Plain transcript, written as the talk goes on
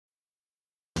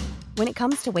When it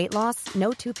comes to weight loss,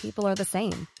 no two people are the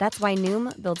same. That's why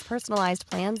Noom builds personalized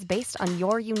plans based on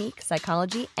your unique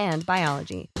psychology and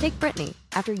biology. Take Brittany.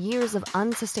 After years of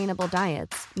unsustainable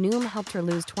diets, Noom helped her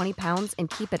lose 20 pounds and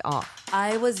keep it off.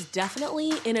 I was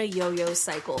definitely in a yo-yo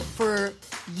cycle for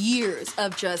years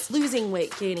of just losing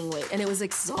weight, gaining weight, and it was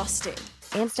exhausting.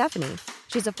 And Stephanie.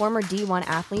 She's a former D1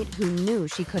 athlete who knew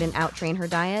she couldn't outtrain her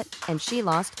diet, and she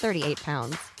lost 38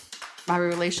 pounds. My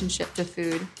relationship to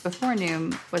food before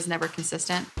Noom was never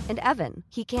consistent. And Evan,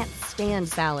 he can't stand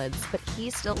salads, but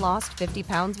he still lost 50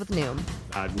 pounds with Noom.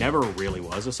 I never really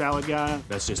was a salad guy.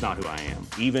 That's just not who I am.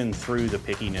 Even through the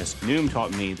pickiness, Noom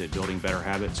taught me that building better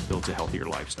habits builds a healthier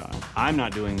lifestyle. I'm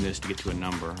not doing this to get to a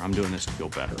number. I'm doing this to feel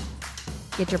better.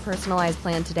 Get your personalized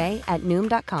plan today at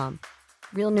Noom.com.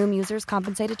 Real Noom users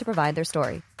compensated to provide their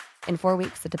story. In 4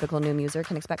 weeks, the typical Noom user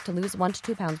can expect to lose 1 to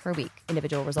 2 pounds per week.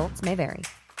 Individual results may vary.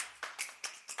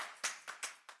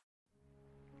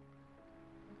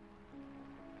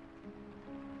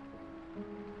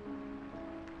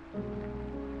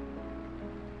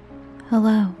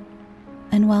 Hello,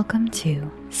 and welcome to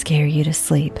Scare You to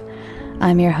Sleep.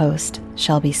 I'm your host,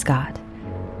 Shelby Scott.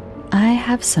 I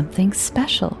have something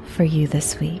special for you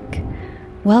this week.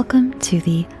 Welcome to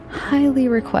the highly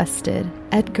requested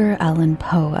Edgar Allan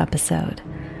Poe episode.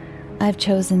 I've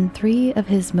chosen 3 of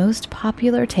his most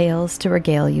popular tales to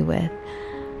regale you with.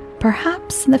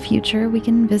 Perhaps in the future we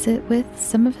can visit with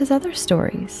some of his other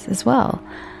stories as well.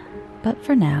 But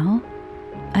for now,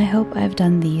 I hope I've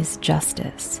done these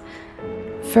justice.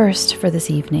 First for this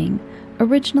evening,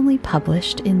 originally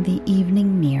published in the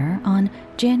Evening Mirror on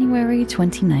January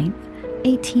 29th,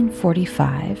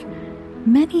 1845,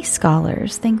 many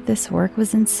scholars think this work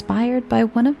was inspired by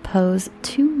one of Poe's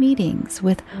 2 meetings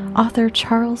with author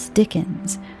Charles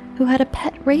Dickens, who had a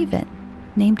pet raven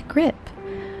named Grip,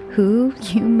 who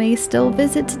you may still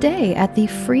visit today at the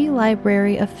Free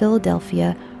Library of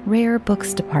Philadelphia Rare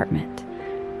Books Department.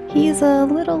 He's a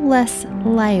little less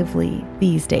lively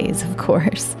these days, of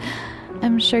course.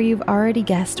 I'm sure you've already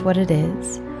guessed what it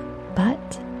is,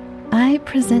 but I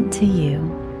present to you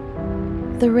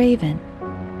The Raven.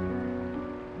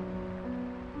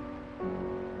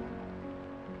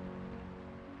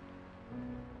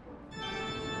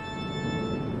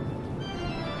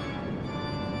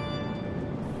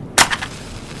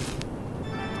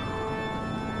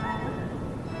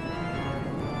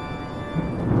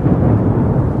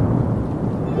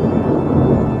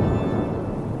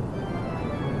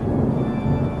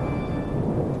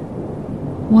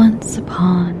 Once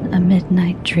upon a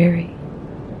midnight dreary,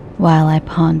 while I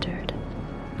pondered,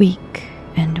 weak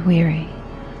and weary,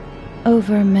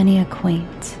 over many a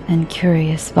quaint and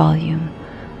curious volume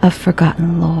of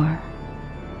forgotten lore,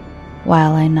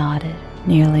 while I nodded,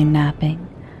 nearly napping,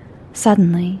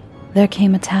 suddenly there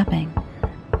came a tapping,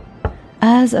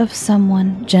 as of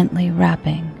someone gently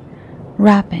rapping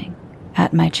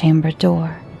at my chamber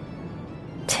door.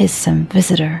 "'Tis some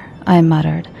visitor," I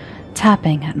muttered,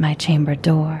 tapping at my chamber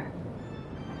door.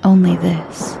 Only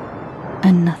this,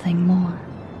 and nothing more.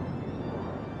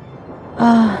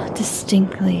 Ah,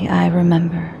 distinctly I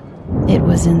remember, it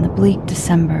was in the bleak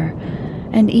December,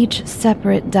 and each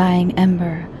separate dying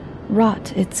ember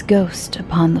wrought its ghost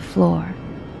upon the floor.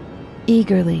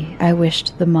 Eagerly I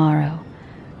wished the morrow,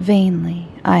 vainly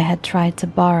I had tried to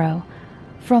borrow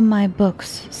from my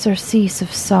books surcease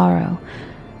of sorrow,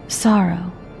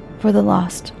 sorrow for the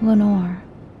lost Lenore,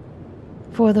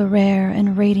 for the rare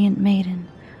and radiant maiden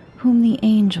whom the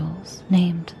angels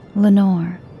named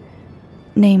Lenore,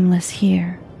 nameless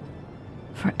here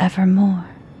forevermore.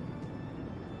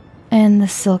 And the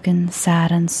silken,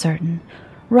 sad, uncertain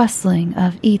rustling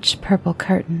of each purple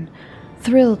curtain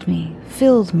thrilled me,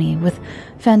 filled me with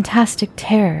fantastic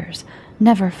terrors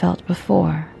never felt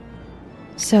before,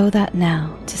 so that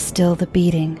now, to still the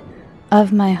beating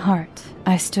of my heart,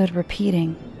 I stood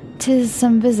repeating, "'Tis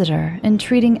some visitor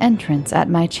entreating entrance at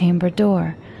my chamber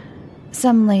door,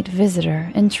 some late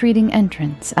visitor entreating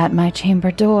entrance at my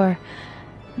chamber door,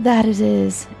 that it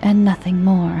is, and nothing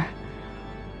more."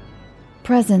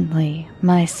 Presently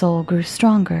my soul grew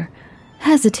stronger,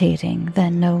 hesitating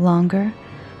then no longer.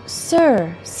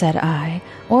 "Sir," said I,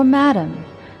 "or madam,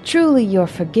 truly your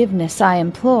forgiveness I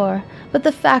implore, but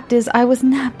the fact is I was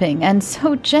napping, and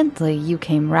so gently you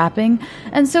came rapping,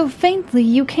 and so faintly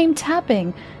you came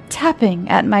tapping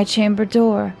at my chamber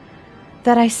door,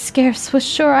 that I scarce was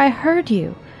sure I heard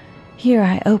you. Here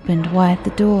I opened wide the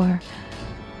door.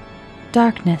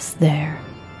 Darkness there,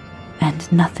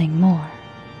 and nothing more."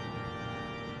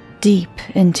 Deep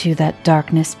into that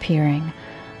darkness peering,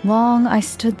 long I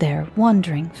stood there,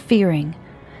 wondering, fearing.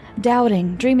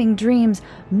 doubting, dreaming dreams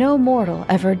no mortal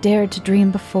ever dared to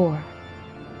dream before.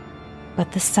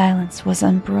 But the silence was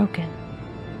unbroken,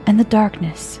 and the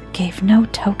darkness gave no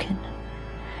token,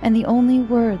 and the only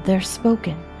word there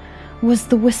spoken was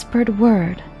the whispered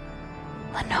word,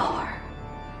 Lenore.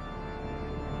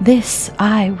 This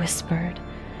I whispered,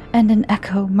 and an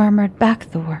echo murmured back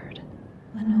the word,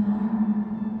 Lenore.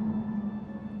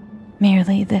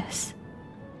 Merely this,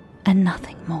 and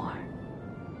nothing more.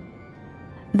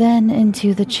 Then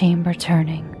into the chamber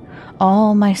turning,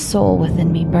 all my soul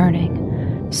within me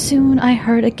burning, soon I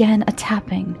heard again a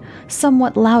tapping,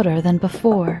 somewhat louder than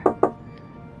before.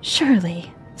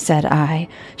 Surely, said I,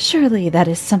 surely that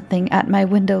is something at my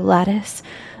window lattice.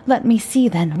 Let me see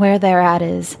then where thereat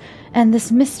is, and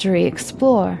this mystery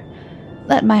explore.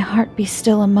 Let my heart be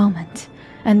still a moment,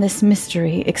 and this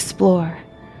mystery explore.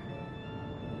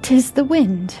 'Tis the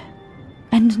wind,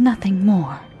 and nothing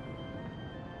more.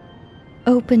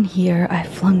 Open here I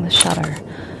flung the shutter,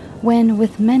 when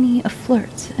with many a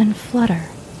flirt and flutter,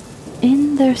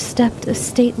 in there stepped a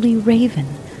stately raven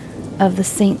of the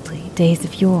saintly days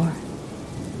of yore.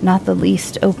 Not the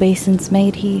least obeisance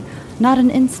made he, not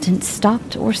an instant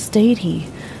stopped or stayed he,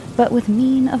 but with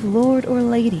mien of lord or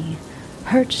lady,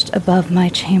 perched above my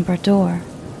chamber door,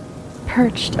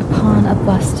 perched upon a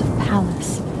bust of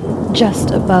Pallas, just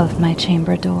above my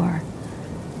chamber door,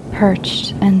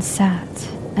 perched and sat,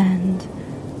 and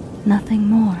nothing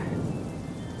more.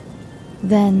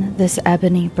 Then this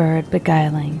ebony bird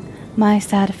beguiling my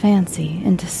sad fancy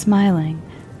into smiling,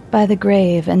 by the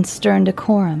grave and stern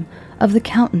decorum of the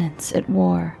countenance it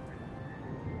wore.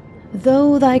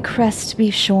 Though thy crest be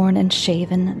shorn and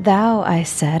shaven, thou, I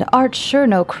said, art sure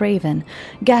no craven,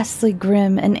 ghastly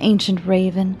grim and ancient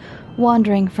raven,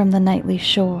 wandering from the nightly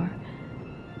shore.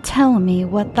 Tell me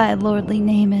what thy lordly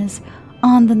name is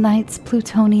on the night's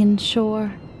Plutonian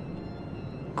shore.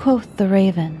 Quoth the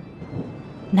raven,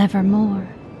 nevermore.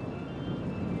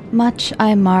 Much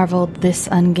I marveled this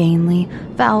ungainly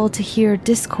fowl to hear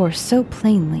discourse so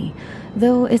plainly,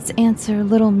 though its answer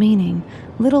little meaning,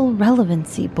 little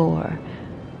relevancy bore.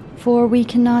 For we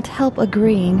cannot help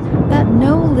agreeing that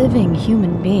no living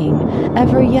human being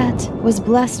ever yet was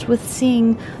blessed with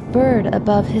seeing bird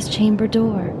above his chamber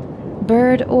door,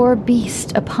 bird or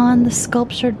beast upon the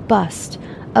sculptured bust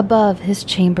above his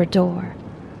chamber door,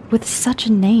 with such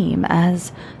a name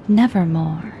as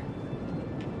Nevermore.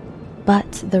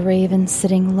 But the raven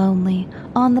sitting lonely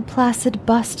on the placid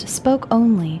bust spoke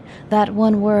only that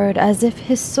one word, as if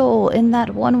his soul in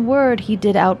that one word he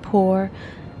did outpour.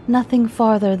 Nothing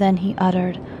farther than he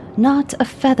uttered, not a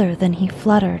feather than he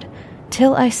fluttered,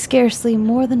 till I scarcely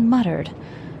more than muttered,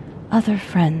 other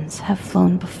friends have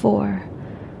flown before.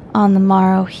 On the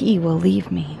morrow he will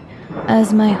leave me,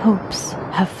 as my hopes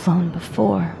have flown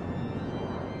before.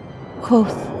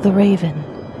 Quoth the raven,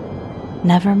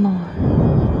 nevermore.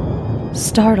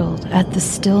 Startled at the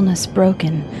stillness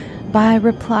broken by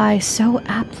reply so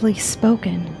aptly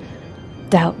spoken.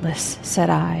 Doubtless, said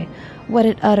I, what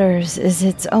it utters is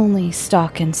its only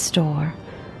stock and store,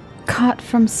 caught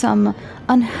from some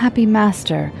unhappy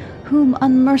master, whom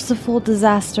unmerciful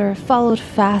disaster followed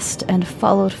fast and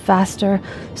followed faster,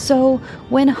 so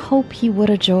when hope he would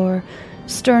adjure,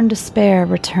 stern despair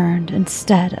returned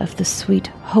instead of the sweet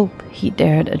hope he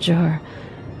dared adjure.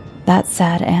 That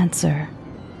sad answer,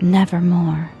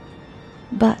 nevermore.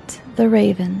 But the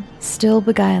raven, still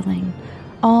beguiling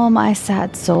all my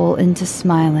sad soul into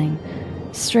smiling,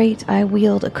 straight I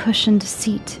wheeled a cushioned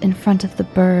seat in front of the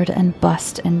bird and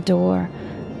bust and door.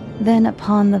 Then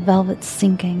upon the velvet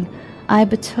sinking, I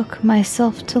betook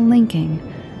myself to linking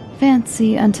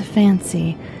fancy unto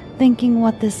fancy, thinking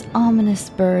what this ominous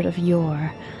bird of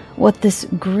yore, what this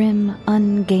grim,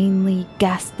 ungainly,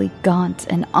 ghastly, gaunt,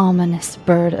 and ominous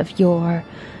bird of yore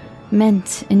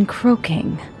meant in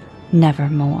croaking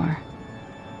nevermore.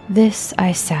 This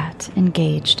I sat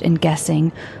engaged in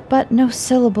guessing, but no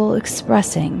syllable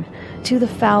expressing, to the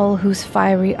fowl whose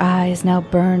fiery eyes now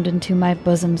burned into my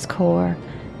bosom's core.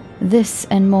 This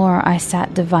and more I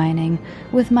sat divining,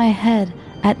 with my head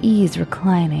at ease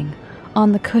reclining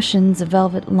on the cushion's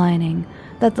velvet lining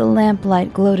that the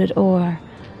lamplight gloated o'er,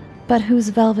 but whose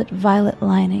velvet violet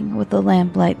lining with the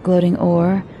lamplight gloating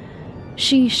o'er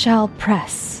she shall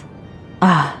press,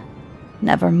 ah,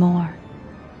 nevermore.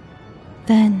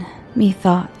 Then,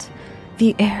 methought,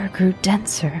 the air grew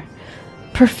denser,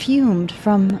 perfumed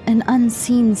from an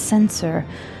unseen censer,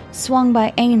 swung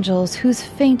by angels whose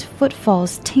faint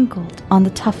footfalls tinkled on the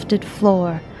tufted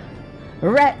floor.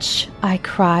 Wretch, I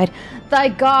cried, thy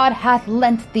God hath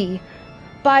lent thee,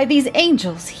 by these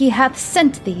angels he hath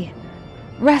sent thee,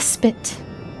 respite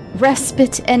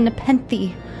and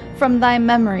nepenthe from thy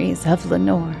memories of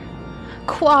Lenore.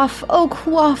 Quaff, oh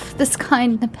quaff this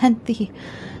kind nepenthe,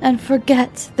 and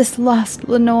forget this lost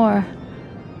Lenore.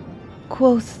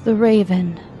 Quoth the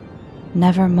raven,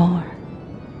 nevermore.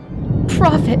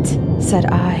 Prophet, said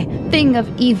I, thing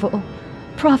of evil,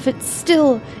 prophet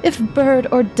still, if bird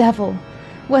or devil,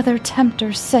 whether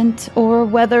tempter sent or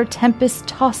whether tempest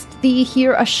tossed thee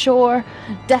here ashore,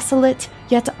 desolate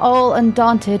yet all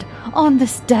undaunted, on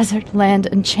this desert land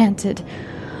enchanted,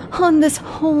 on this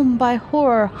home by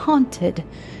horror haunted.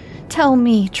 Tell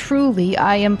me truly,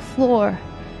 I implore,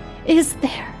 is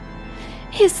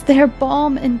there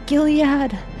balm in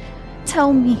Gilead?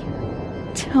 Tell me,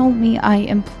 I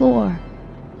implore.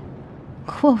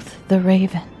 Quoth the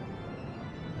raven,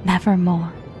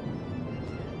 nevermore.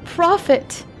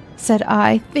 Prophet, said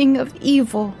I, thing of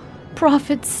evil,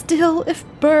 prophet still, if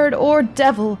bird or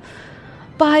devil,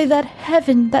 by that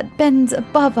heaven that bends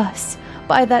above us,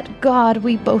 by that God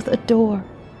we both adore.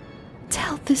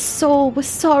 Tell this soul with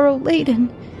sorrow laden,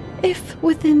 if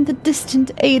within the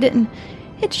distant Aidenn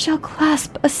it shall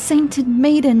clasp a sainted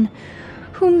maiden,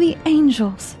 whom the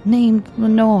angels named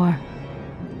Lenore.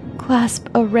 Clasp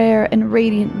a rare and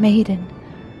radiant maiden,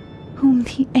 whom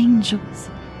the angels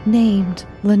named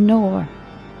Lenore.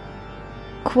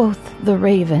 Quoth the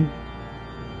raven,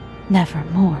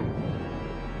 nevermore.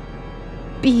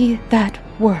 Be that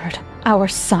word our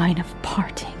sign of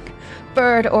parting.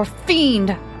 Bird or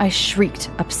fiend, I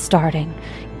shrieked, upstarting,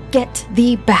 get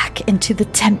thee back into the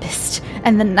tempest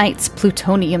and the night's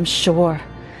plutonium shore.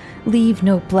 Leave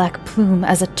no black plume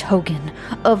as a token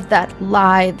of that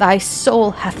lie thy soul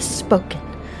hath spoken.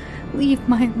 Leave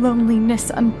my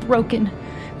loneliness unbroken.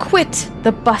 Quit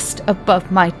the bust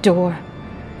above my door.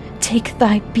 Take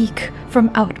thy beak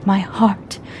from out my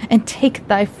heart, and take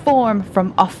thy form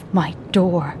from off my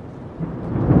door.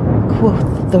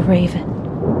 Quoth the raven,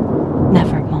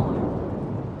 nevermore.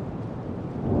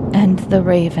 And the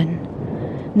raven,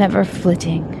 never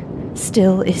flitting,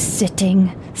 still is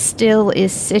sitting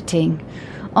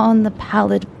on the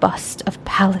pallid bust of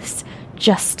Pallas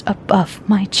just above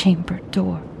my chamber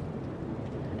door.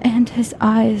 And his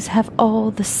eyes have all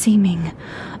the seeming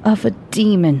of a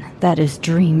demon that is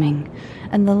dreaming,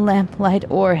 and the lamplight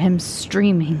o'er him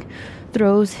streaming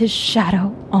throws his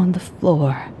shadow on the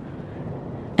floor.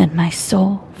 And my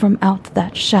soul from out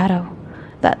that shadow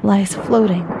that lies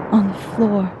floating on the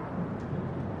floor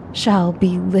shall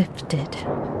be lifted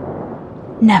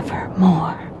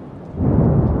nevermore.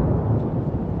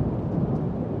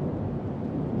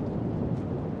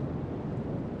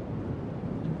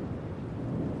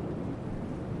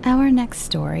 Our next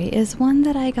story is one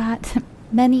that I got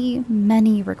many,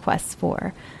 many requests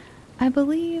for. I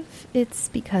believe it's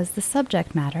because the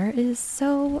subject matter is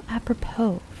so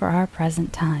apropos for our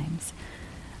present times.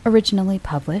 Originally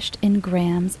published in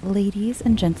Graham's Ladies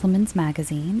and Gentlemen's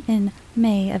Magazine in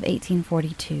May of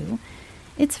 1842,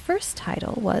 its first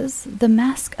title was The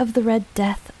Mask of the Red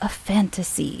Death, a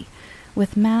Fantasy,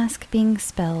 with mask being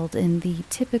spelled in the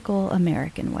typical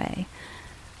American way.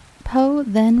 Poe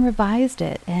then revised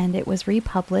it, and it was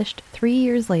republished 3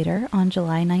 years later on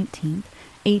July 19th,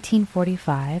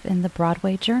 1845 in the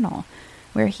Broadway Journal,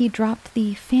 where he dropped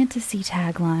the fantasy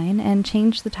tagline and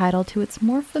changed the title to its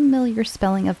more familiar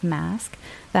spelling of mask,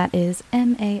 that is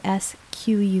M-A-S-Q-U-E,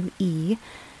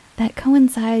 that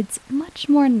coincides much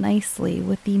more nicely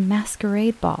with the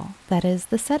masquerade ball that is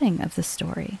the setting of the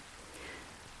story.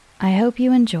 I hope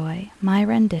you enjoy my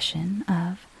rendition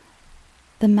of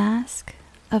The Mask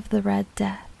of the Red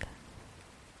Death.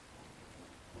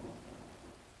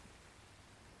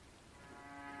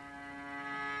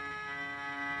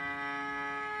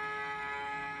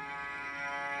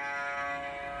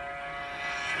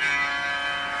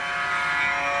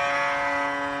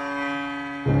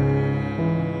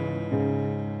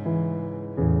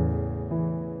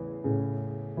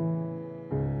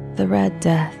 The Red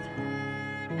Death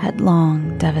had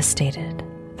long devastated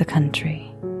the country.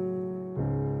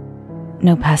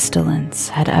 No pestilence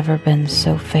had ever been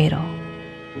so fatal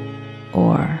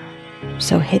or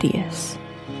so hideous.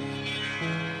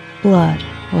 Blood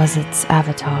was its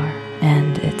avatar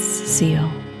and its seal,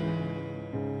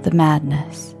 the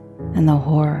madness and the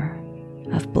horror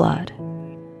of blood.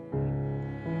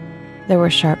 There were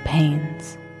sharp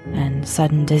pains and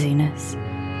sudden dizziness,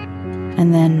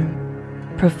 and then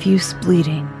profuse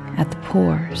bleeding at the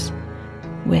pores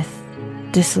with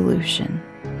dissolution.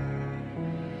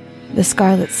 The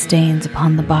scarlet stains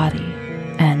upon the body,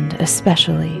 and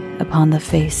especially upon the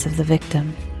face of the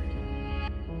victim,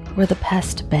 were the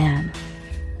pest ban,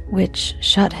 which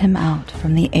shut him out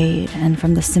from the aid and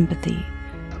from the sympathy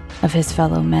of his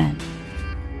fellow men.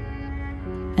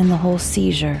 in the whole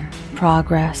seizure,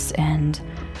 progress, and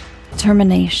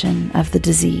termination of the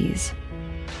disease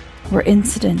were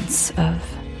incidents of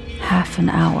half an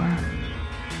hour.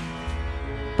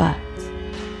 But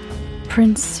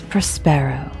Prince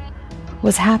Prospero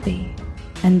was happy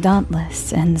and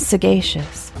dauntless and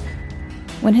sagacious.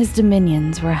 When his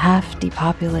dominions were half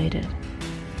depopulated,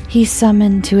 he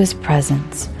summoned to his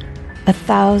presence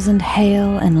 1,000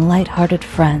 hale and light-hearted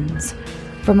friends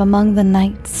from among the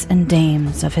knights and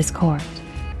dames of his court,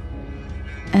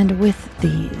 and with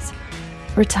these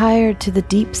retired to the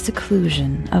deep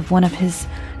seclusion of one of his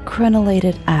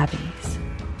crenellated abbeys.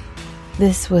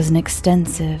 This was an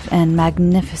extensive and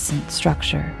magnificent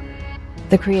structure,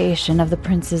 the creation of the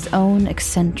prince's own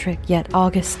eccentric yet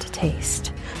august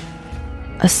taste.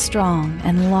 A strong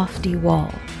and lofty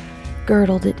wall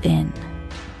girdled it in.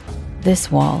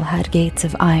 This wall had gates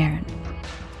of iron.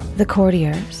 The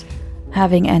courtiers,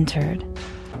 having entered,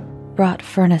 brought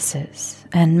furnaces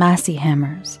and massy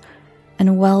hammers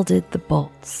and welded the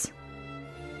bolts.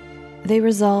 They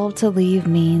resolved to leave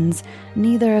means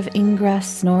neither of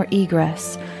ingress nor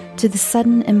egress to the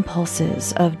sudden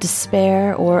impulses of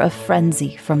despair or of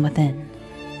frenzy from within.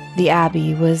 The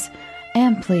abbey was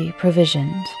amply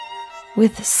provisioned.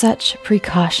 With such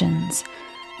precautions,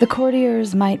 the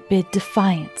courtiers might bid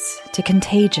defiance to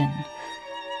contagion.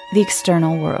 The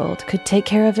external world could take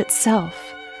care of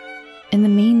itself. In the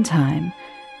meantime,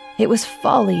 it was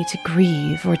folly to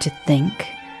grieve or to think.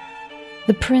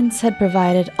 The prince had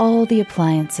provided all the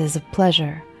appliances of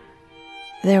pleasure.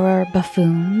 There were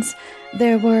buffoons,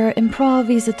 there were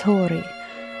improvisatori,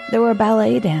 there were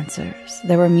ballet dancers,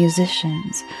 there were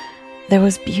musicians, there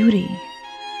was beauty,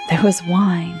 there was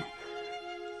wine.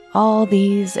 All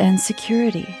these and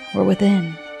security were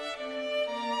within.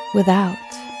 Without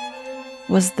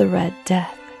was the Red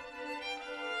Death.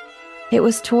 It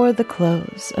was toward the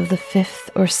close of the 5th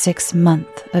or 6th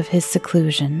month of his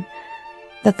seclusion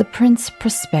that the Prince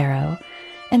Prospero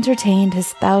entertained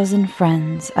his 1,000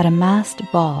 friends at a masked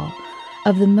ball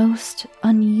of the most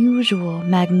unusual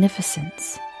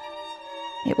magnificence.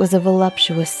 It was a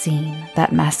voluptuous scene,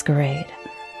 that masquerade.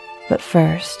 But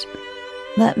first,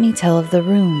 let me tell of the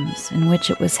rooms in which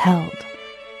it was held.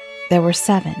 There were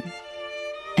 7,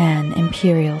 an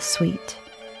imperial suite.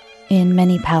 In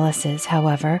many palaces,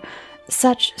 however,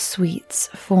 such suites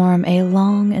form a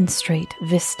long and straight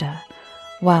vista,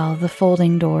 while the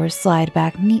folding doors slide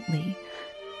back neatly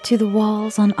to the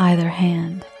walls on either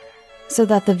hand, so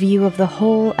that the view of the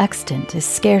whole extent is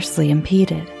scarcely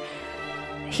impeded.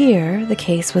 Here the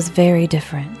case was very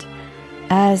different,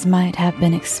 as might have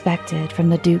been expected from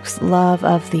the Duke's love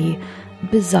of the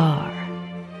bizarre.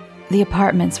 The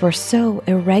apartments were so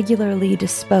irregularly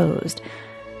disposed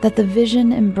that the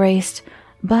vision embraced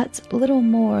but little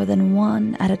more than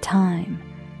one at a time.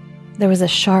 There was a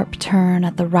sharp turn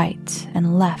at the right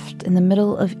and left in the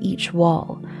middle of each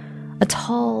wall. A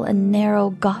tall and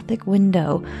narrow Gothic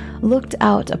window looked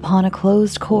out upon a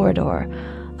closed corridor,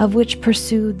 of which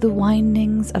pursued the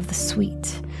windings of the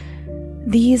suite.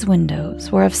 These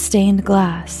windows were of stained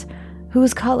glass,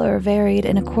 whose color varied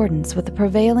in accordance with the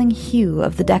prevailing hue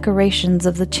of the decorations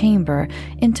of the chamber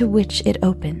into which it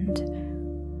opened.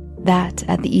 That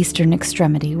at the eastern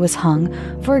extremity was hung,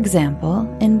 for example,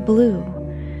 in blue,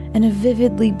 and a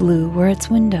vividly blue were its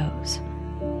windows.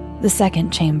 The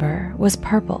second chamber was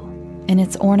purple in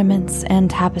its ornaments and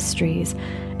tapestries,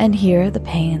 and here the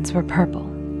panes were purple.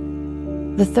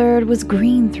 The third was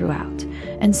green throughout,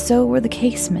 and so were the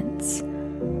casements.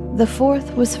 The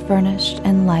fourth was furnished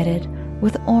and lighted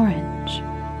with orange,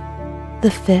 the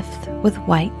 5th with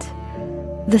white,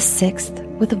 the 6th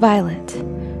with violet.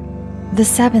 The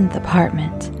 7th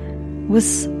apartment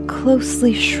was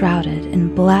closely shrouded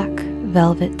in black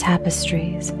velvet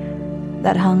tapestries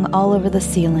that hung all over the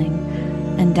ceiling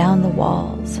and down the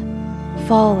walls,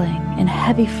 falling in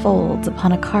heavy folds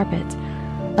upon a carpet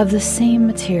of the same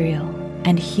material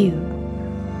and hue.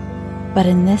 But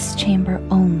in this chamber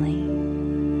only,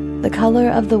 the color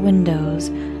of the windows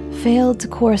failed to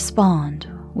correspond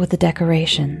with the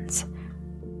decorations.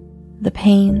 The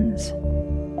panes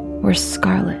were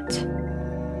scarlet,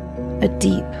 a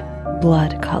deep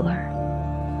blood color.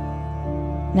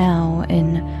 Now,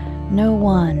 in no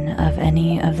one of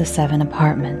any of the 7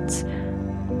 apartments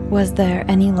was there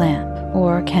any lamp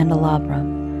or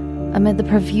candelabrum amid the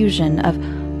profusion of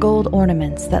gold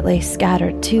ornaments that lay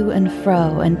scattered to and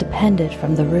fro and depended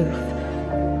from the roof.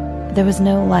 There was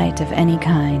no light of any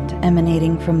kind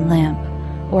emanating from lamp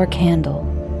or candle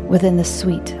within the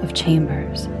suite of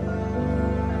chambers.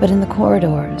 But in the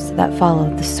corridors that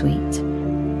followed the suite,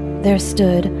 there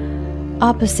stood,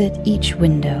 opposite each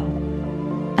window,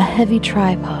 a heavy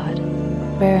tripod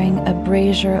bearing a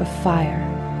brazier of fire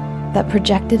that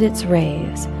projected its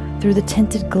rays through the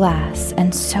tinted glass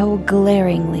and so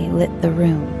glaringly lit the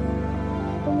room.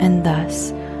 And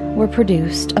thus were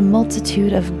produced a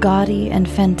multitude of gaudy and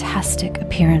fantastic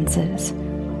appearances.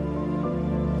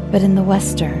 But in the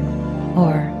western,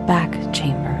 or back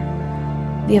chamber,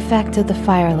 the effect of the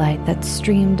firelight that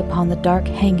streamed upon the dark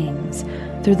hangings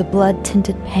through the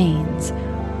blood-tinted panes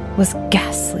was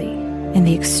ghastly in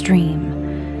the extreme,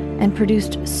 and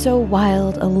produced so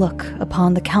wild a look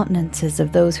upon the countenances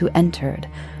of those who entered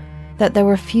that there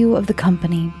were few of the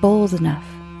company bold enough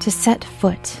to set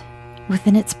foot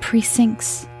within its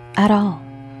precincts at all.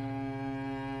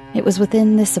 It was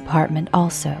within this apartment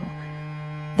also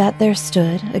that there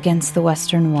stood against the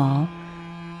western wall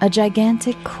a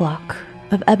gigantic clock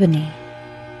of ebony.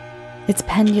 Its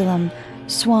pendulum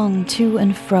swung to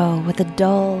and fro with a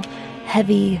dull,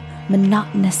 heavy,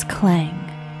 monotonous clang,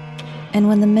 and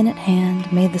when the minute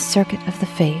hand made the circuit of the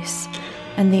face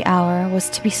and the hour was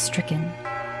to be stricken,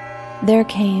 there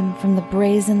came from the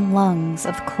brazen lungs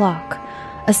of the clock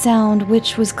a sound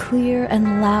which was clear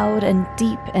and loud and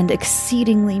deep and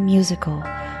exceedingly musical,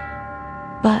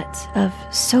 but of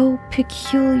so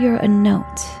peculiar a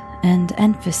note and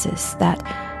emphasis that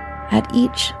at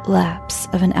each lapse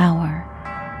of an hour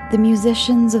the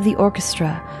musicians of the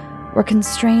orchestra were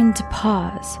constrained to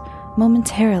pause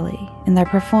momentarily in their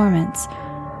performance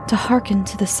to hearken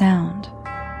to the sound,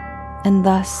 and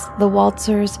thus the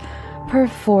waltzers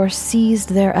perforce ceased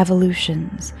their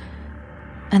evolutions,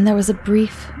 and there was a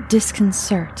brief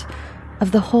disconcert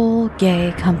of the whole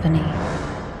gay company.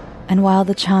 And while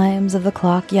the chimes of the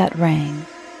clock yet rang,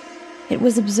 it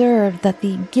was observed that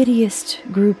the giddiest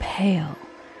grew pale,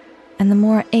 and the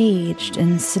more aged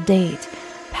and sedate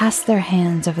passed their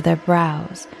hands over their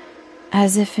brows,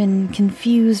 as if in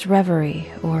confused reverie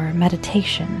or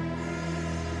meditation.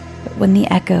 But when the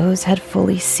echoes had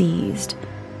fully ceased,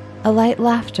 a light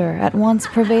laughter at once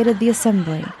pervaded the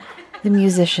assembly. The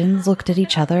musicians looked at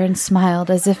each other and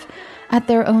smiled as if at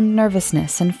their own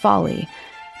nervousness and folly,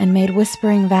 and made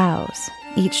whispering vows,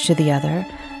 each to the other,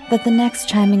 that the next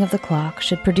chiming of the clock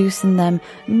should produce in them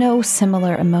no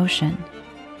similar emotion.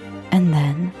 And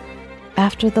then,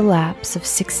 after the lapse of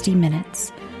 60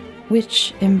 minutes,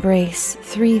 which embrace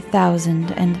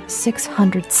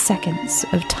 3,600 seconds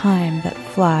of time that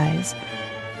flies,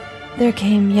 there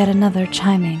came yet another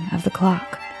chiming of the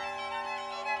clock.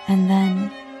 And then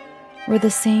were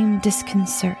the same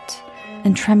disconcert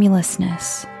and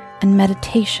tremulousness and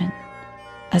meditation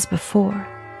as before.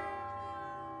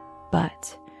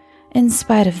 But, in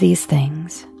spite of these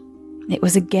things, it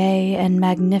was a gay and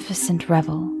magnificent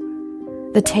revel.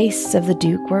 The tastes of the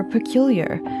Duke were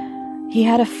peculiar. He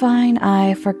had a fine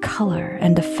eye for color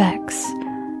and effects.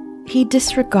 He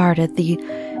disregarded the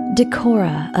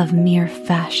decora of mere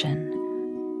fashion.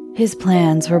 His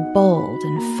plans were bold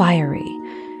and fiery,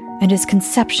 and his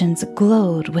conceptions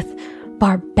glowed with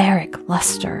barbaric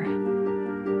luster.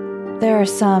 There are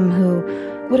some who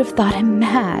would have thought him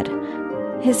mad.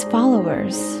 His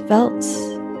followers felt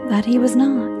that he was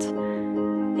not.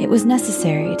 It was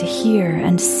necessary to hear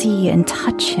and see and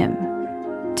touch him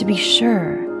to be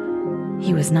sure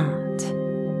he was not.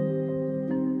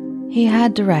 He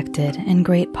had directed, in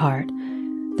great part,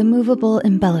 the movable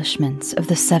embellishments of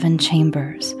the 7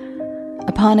 chambers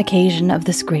upon occasion of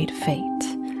this great fete,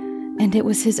 and it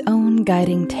was his own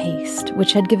guiding taste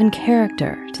which had given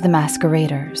character to the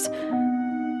masqueraders.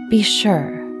 Be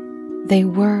sure, they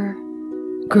were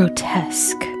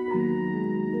grotesque.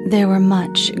 There were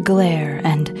much glare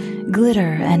and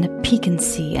glitter and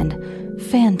piquancy and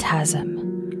phantasm,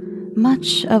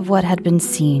 much of what had been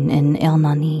seen in El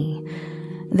Nani.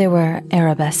 There were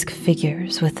arabesque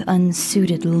figures with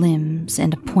unsuited limbs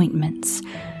and appointments.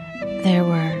 There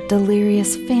were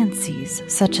delirious fancies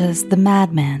such as the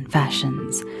madman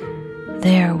fashions.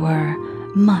 There were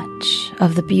much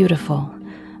of the beautiful,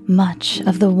 much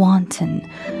of the wanton,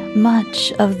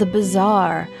 much of the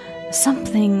bizarre,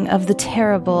 something of the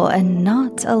terrible, and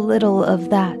not a little of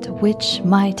that which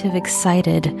might have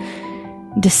excited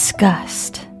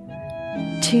disgust.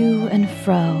 To and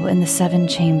fro in the 7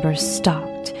 chambers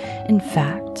stalked, in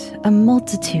fact, a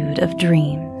multitude of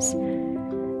dreams.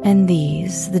 And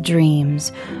these, the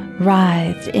dreams,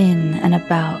 writhed in and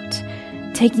about,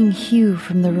 taking hue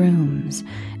from the rooms,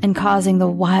 and causing the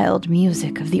wild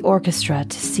music of the orchestra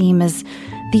to seem as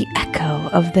the echo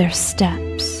of their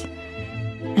steps.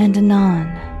 And anon,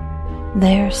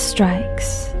 there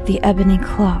strikes the ebony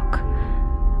clock,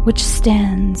 which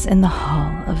stands in the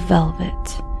hall of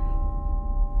velvet.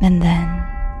 And then,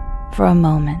 for a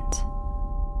moment,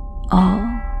 all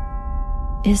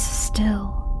is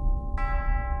still.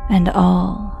 and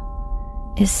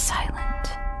all is silent,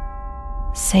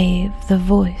 save the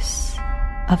voice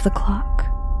of the clock.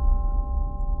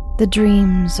 The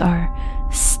dreams are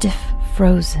stiff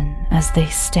frozen as they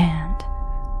stand,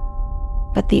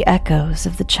 but the echoes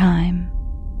of the chime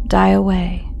die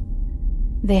away.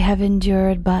 They have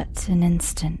endured but an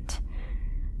instant,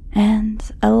 and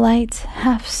a light,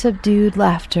 half-subdued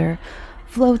laughter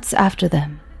floats after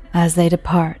them as they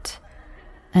depart.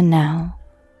 And now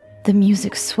the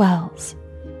music swells,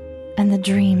 and the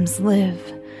dreams live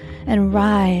and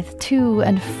writhe to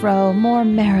and fro more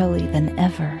merrily than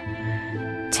ever,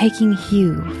 taking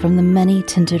hue from the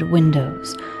many-tinted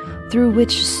windows through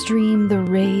which stream the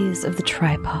rays of the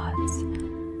tripods.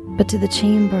 But to the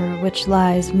chamber which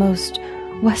lies most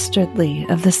westwardly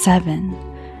of the 7,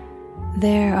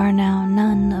 there are now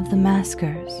none of the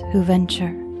maskers who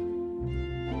venture,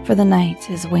 for the night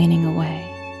is waning away,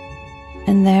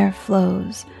 and there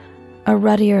flows a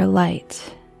ruddier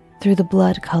light through the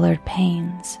blood-colored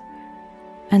panes,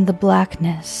 and the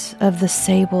blackness of the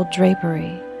sable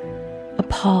drapery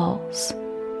appalls.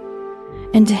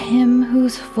 And to him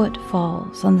whose foot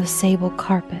falls on the sable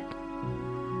carpet,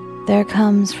 there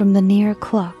comes from the near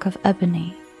clock of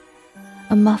ebony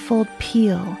a muffled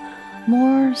peal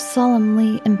more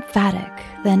solemnly emphatic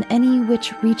than any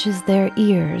which reaches their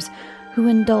ears who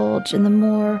indulge in the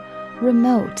more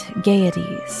remote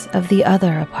gaieties of the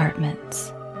other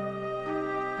apartments.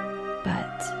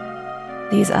 But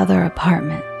these other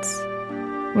apartments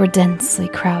were densely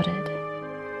crowded,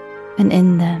 and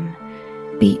in them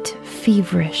beat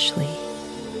feverishly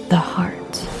the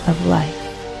heart of life.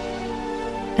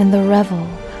 And the revel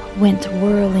went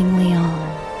whirlingly on,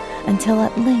 until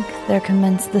at length there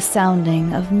commenced the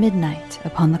sounding of midnight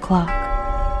upon the clock.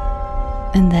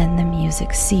 And then the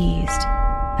music ceased,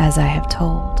 as I have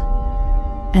told,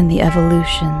 and the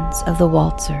evolutions of the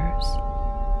waltzers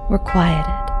were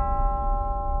quieted,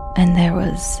 and there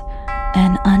was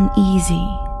an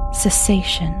uneasy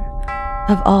cessation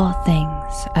of all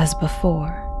things as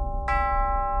before.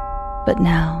 But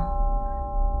now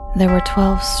there were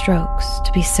 12 strokes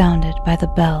to be sounded by the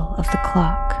bell of the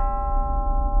clock.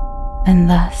 And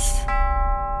thus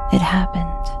it happened.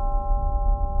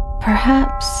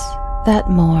 Perhaps that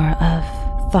more of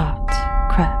thought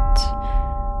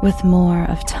crept, with more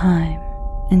of time,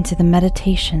 into the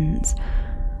meditations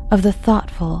of the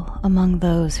thoughtful among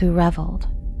those who reveled.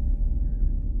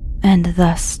 And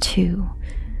thus, too,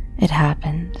 it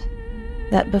happened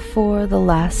that before the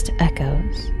last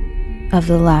echoes of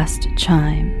the last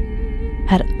chime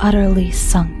had utterly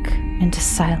sunk into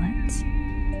silence,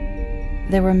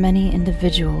 there were many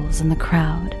individuals in the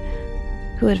crowd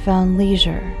who had found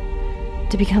leisure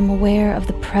to become aware of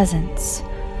the presence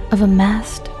of a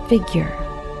masked figure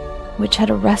which had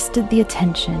arrested the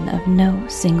attention of no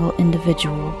single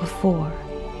individual before.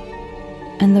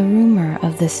 And the rumor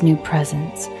of this new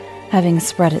presence having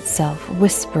spread itself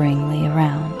whisperingly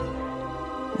around,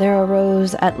 there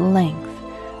arose at length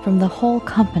from the whole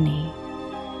company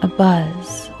a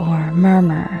buzz or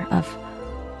murmur of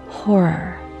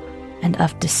horror and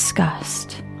of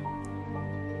disgust.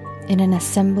 In an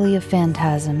assembly of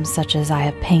phantasms such as I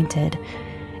have painted,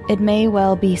 it may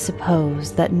well be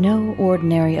supposed that no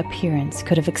ordinary appearance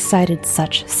could have excited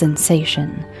such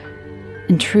sensation.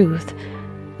 In truth,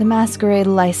 the masquerade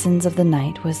license of the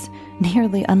night was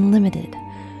nearly unlimited,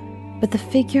 but the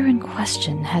figure in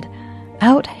question had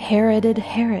out-Heroded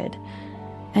Herod,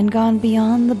 and gone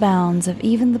beyond the bounds of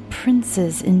even the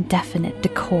prince's indefinite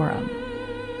decorum.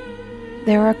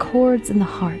 There are chords in the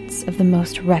hearts of the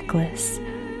most reckless,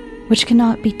 which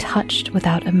cannot be touched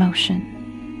without emotion.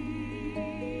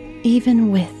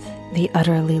 Even with the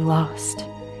utterly lost,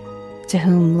 to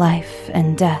whom life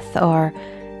and death are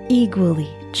equally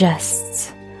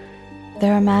jests,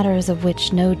 there are matters of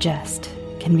which no jest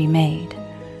can be made.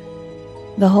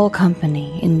 The whole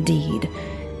company, indeed,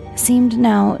 seemed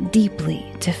now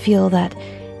deeply to feel that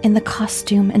in the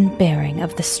costume and bearing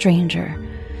of the stranger,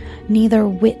 neither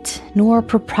wit nor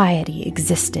propriety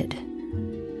existed.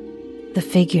 The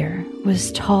figure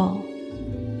was tall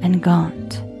and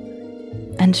gaunt,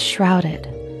 and shrouded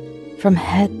from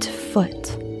head to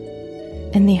foot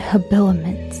in the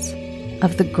habiliments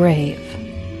of the grave.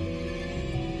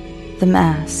 The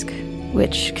mask,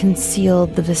 which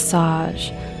concealed the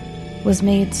visage, was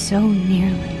made so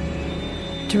nearly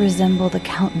to resemble the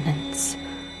countenance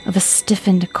of a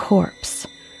stiffened corpse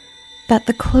that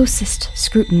the closest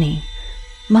scrutiny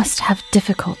must have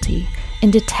difficulty in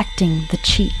detecting the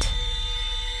cheat.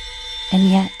 And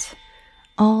yet,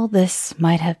 all this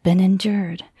might have been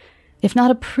endured, if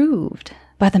not approved,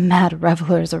 by the mad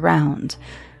revelers around.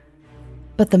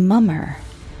 But the mummer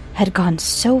had gone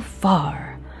so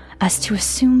far as to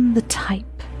assume the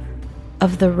type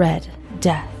of the Red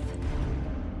Death.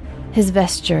 His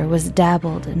vesture was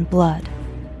dabbled in blood,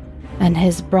 and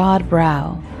his broad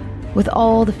brow, with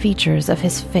all the features of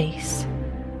his face,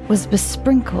 was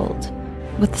besprinkled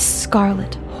with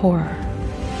scarlet horror.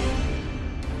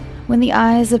 When the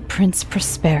eyes of Prince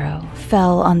Prospero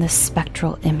fell on this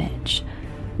spectral image,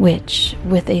 which,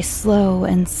 with a slow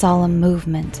and solemn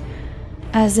movement,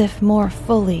 as if more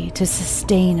fully to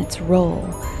sustain its role,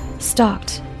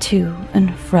 stalked to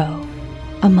and fro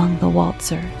among the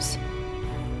waltzers,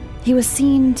 he was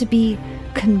seen to be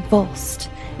convulsed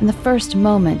in the first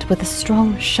moment with a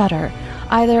strong shudder,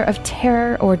 either of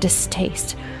terror or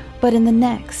distaste, but in the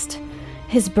next,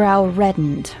 his brow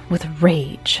reddened with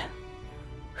rage.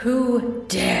 "Who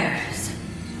dares?"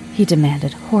 he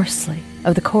demanded hoarsely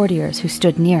of the courtiers who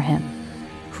stood near him.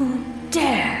 "Who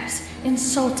dares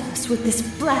insult us with this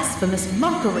blasphemous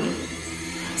mockery?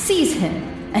 Seize him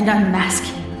and unmask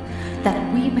him,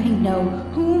 that we may know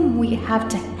whom we have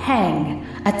to hang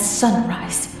at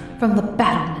sunrise from the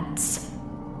battlements."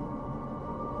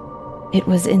 It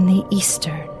was in the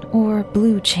eastern or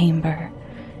blue chamber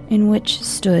in which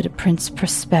stood Prince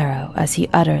Prospero as he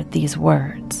uttered these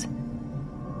words.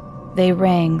 They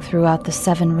rang throughout the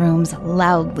 7 rooms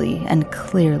loudly and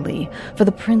clearly, for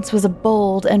the prince was a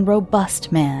bold and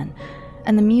robust man,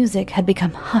 and the music had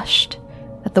become hushed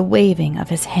at the waving of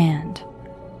his hand.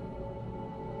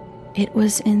 It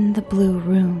was in the blue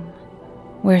room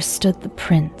where stood the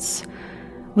prince,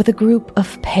 with a group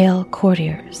of pale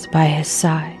courtiers by his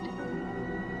side.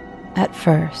 At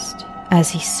first, as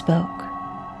he spoke,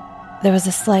 there was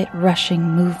a slight rushing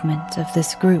movement of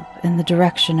this group in the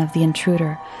direction of the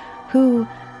intruder, who,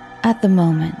 at the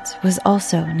moment, was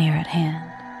also near at hand,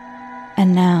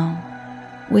 and now,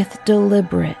 with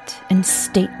deliberate and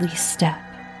stately step,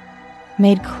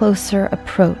 made closer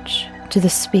approach to the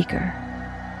speaker.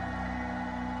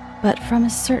 But from a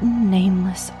certain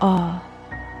nameless awe,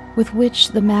 with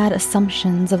which the mad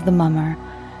assumptions of the mummer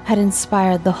had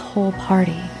inspired the whole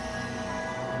party,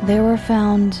 there were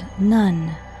found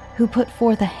none who put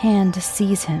forth a hand to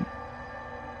seize him,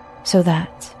 so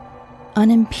that,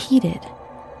 unimpeded,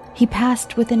 he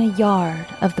passed within a yard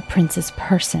of the prince's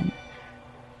person,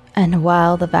 and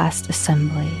while the vast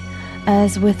assembly,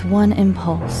 as with one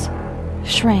impulse,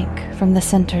 shrank from the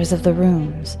centers of the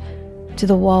rooms to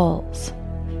the walls,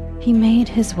 he made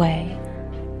his way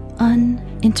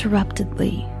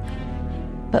uninterruptedly,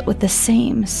 but with the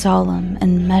same solemn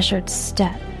and measured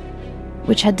step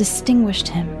which had distinguished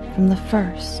him from the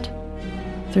first,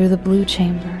 through the blue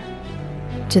chamber,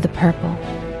 to the purple,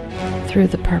 through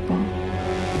the purple,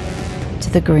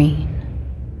 to the green,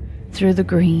 through the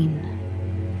green,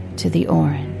 to the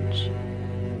orange,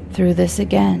 through this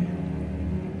again,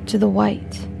 to the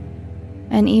white,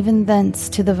 and even thence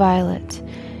to the violet,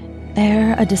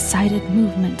 ere a decided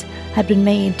movement had been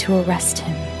made to arrest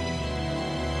him.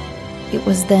 It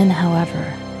was then,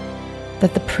 however,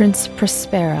 that the Prince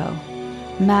Prospero,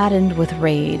 maddened with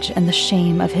rage and the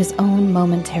shame of his own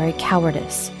momentary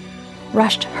cowardice,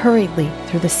 rushed hurriedly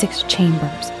through the 6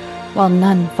 chambers, while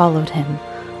none followed him,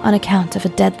 on account of a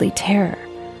deadly terror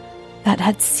that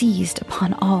had seized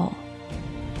upon all.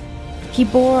 He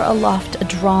bore aloft a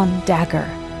drawn dagger,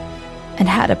 and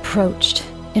had approached,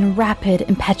 in rapid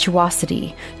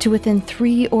impetuosity, to within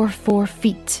 3 or 4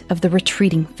 feet of the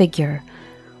retreating figure,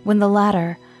 when the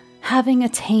latter, having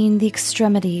attained the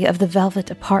extremity of the velvet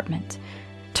apartment,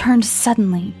 turned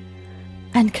suddenly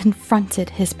and confronted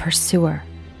his pursuer.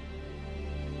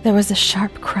 There was a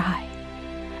sharp cry,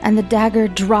 and the dagger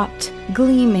dropped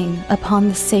gleaming upon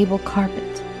the sable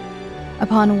carpet,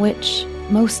 upon which,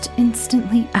 most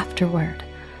instantly afterward,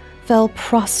 fell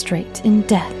prostrate in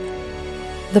death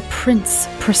the Prince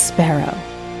Prospero.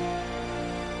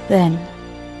 Then,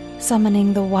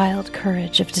 summoning the wild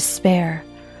courage of despair,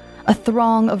 a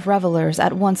throng of revelers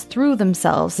at once threw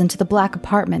themselves into the black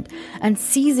apartment, and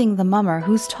seizing the mummer,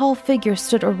 whose tall figure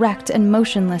stood erect and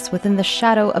motionless within the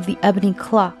shadow of the ebony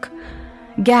clock,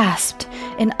 gasped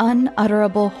in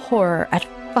unutterable horror at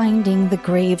finding the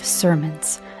grave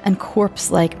cerements and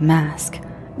corpse-like mask,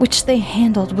 which they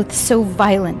handled with so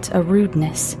violent a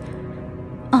rudeness,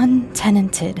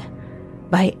 untenanted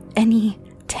by any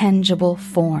tangible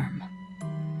form.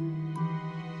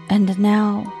 And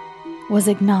now was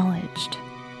acknowledged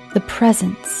the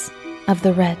presence of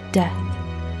the Red Death.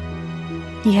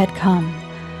 He had come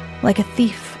like a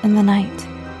thief in the night,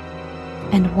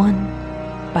 and one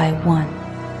by one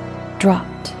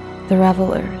dropped the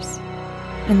revelers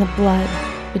in the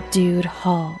blood-bedewed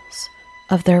halls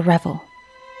of their revel,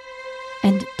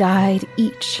 and died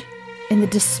each in the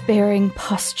despairing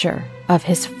posture of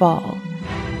his fall,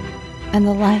 and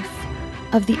the life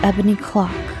of the ebony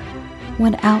clock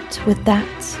went out with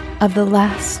that of the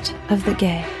last of the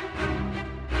gay,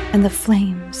 and the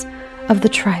flames of the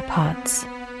tripods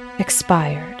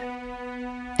expired,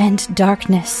 and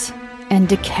darkness and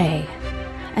decay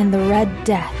and the Red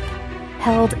Death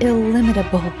held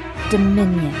illimitable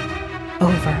dominion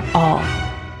over all.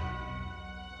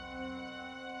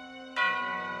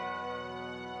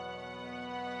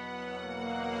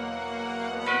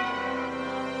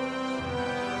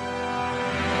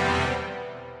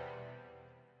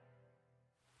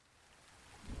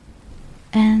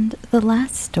 And the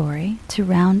last story to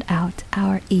round out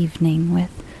our evening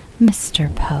with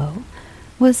Mr. Poe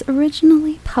was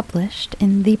originally published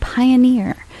in The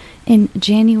Pioneer in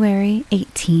January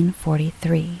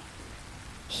 1843.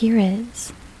 Here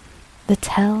is The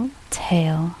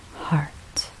Tell-Tale Heart.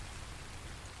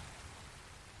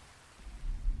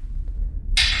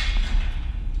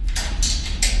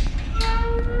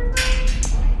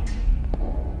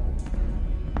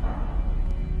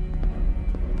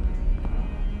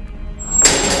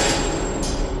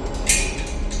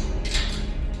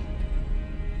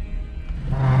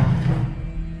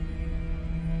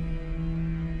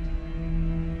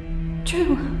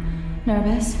 True.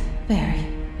 Nervous. Very,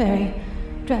 very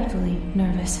dreadfully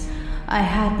nervous. I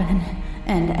had been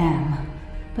and am.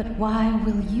 But why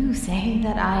will you say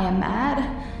that I am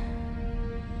mad?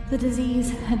 The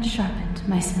disease had sharpened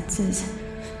my senses,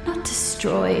 not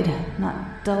destroyed,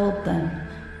 not dulled them.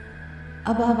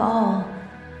 Above all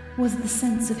was the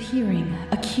sense of hearing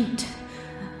acute.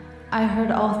 I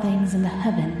heard all things in the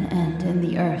heaven and in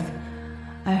the earth.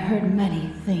 I heard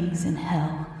many things in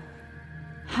hell.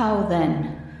 How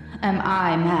then am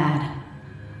I mad?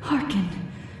 Hearken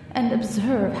and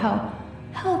observe how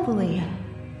healthily,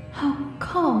 how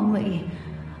calmly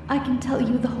I can tell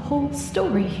you the whole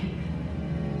story.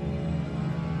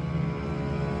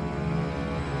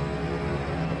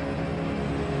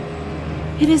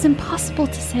 It is impossible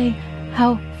to say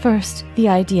how first the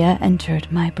idea entered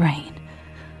my brain,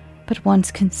 but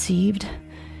once conceived,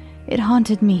 it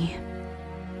haunted me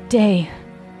day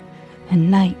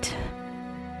and night.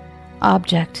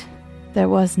 Object, there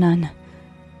was none.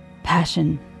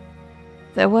 Passion,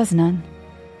 there was none.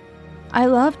 I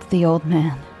loved the old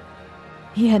man.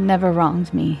 He had never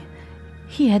wronged me.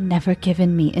 He had never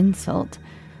given me insult.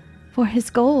 For his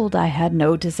gold I had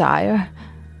no desire.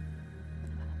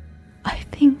 I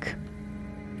think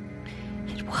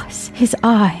it was his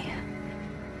eye.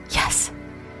 Yes,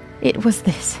 it was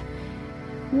this.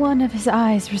 One of his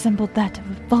eyes resembled that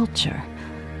of a vulture.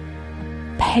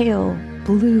 A pale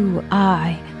blue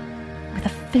eye with a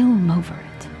film over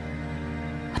it.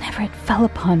 Whenever it fell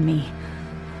upon me,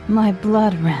 my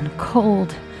blood ran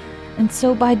cold, and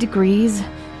so by degrees,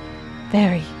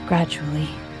 very gradually,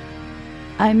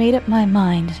 I made up my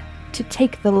mind to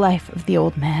take the life of the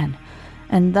old man,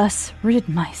 and thus rid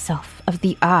myself of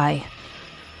the eye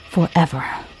forever.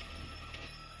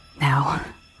 Now,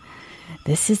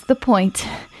 this is the point.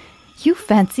 You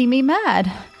fancy me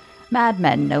mad.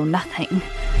 Madmen know nothing.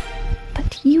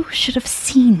 But you should have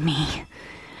seen me.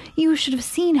 You should have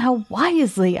seen how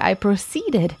wisely I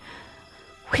proceeded.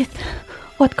 With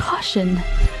what caution,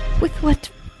 with what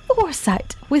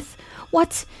foresight, with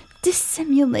what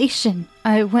dissimulation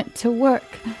I went to work.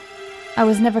 I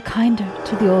was never kinder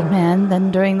to the old man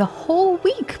than during the whole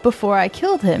week before I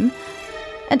killed him.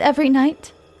 And every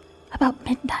night, about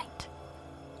midnight,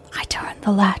 I turned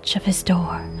the latch of his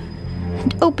door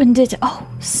and opened it, oh,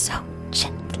 so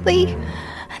gently.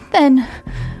 And then,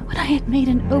 when I had made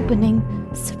an opening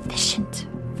sufficient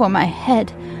for my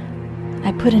head,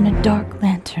 I put in a dark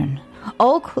lantern,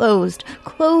 all closed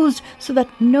so that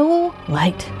no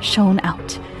light shone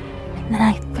out. And then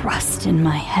I thrust in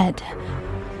my head.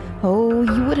 Oh,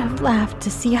 you would have laughed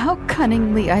to see how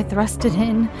cunningly I thrust it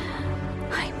in.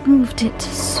 I moved it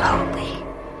slowly,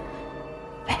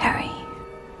 very,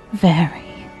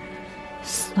 very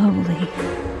slowly,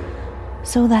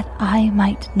 so that I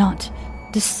might not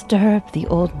disturb the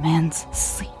old man's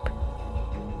sleep.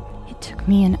 It took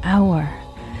me an hour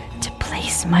to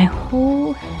place my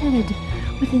whole head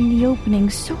within the opening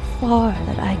so far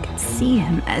that I could see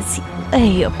him as he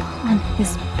lay upon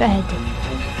his bed.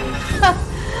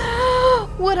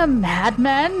 Would a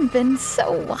madman been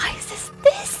so wise as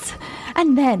this?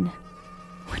 And then,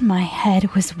 when my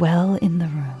head was well in the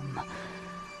room,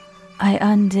 I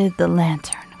undid the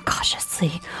lantern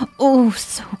cautiously, oh,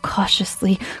 so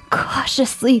cautiously,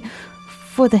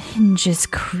 for the hinges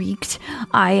creaked.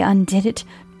 I undid it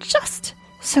just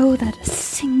so that a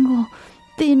single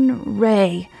thin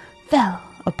ray fell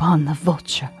upon the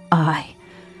vulture eye.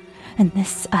 And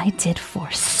this I did for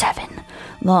 7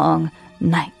 long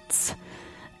nights.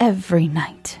 Every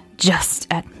night, just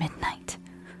at midnight.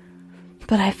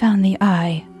 But I found the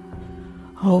eye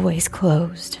always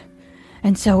closed,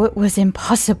 and so it was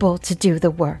impossible to do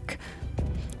the work.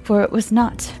 For it was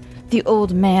not the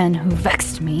old man who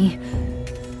vexed me,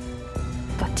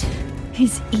 but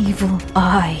his evil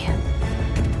eye.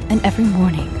 And every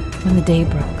morning, when the day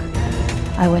broke,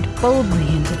 I went boldly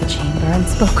into the chamber and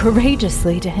spoke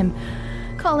courageously to him,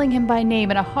 calling him by name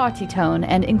in a haughty tone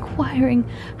and inquiring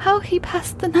how he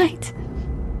passed the night.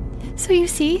 So you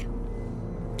see,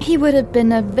 he would have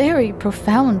been a very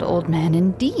profound old man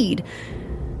indeed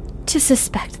to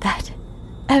suspect that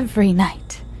every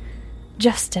night,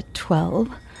 just at 12,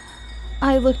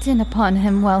 I looked in upon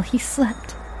him while he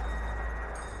slept.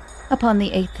 Upon the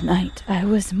 8th night, I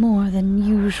was more than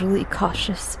usually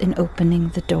cautious in opening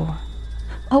the door.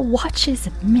 A watch's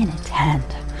minute hand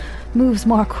moves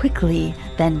more quickly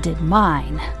than did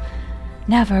mine.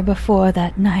 Never before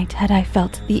that night had I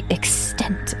felt the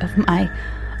extent of my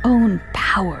own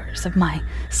powers, of my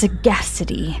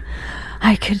sagacity.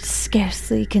 I could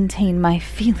scarcely contain my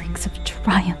feelings of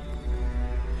triumph.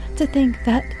 To think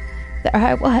that there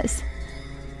I was,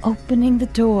 opening the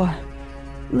door,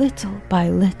 little by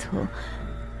little,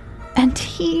 and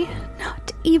he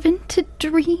not even to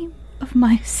dream of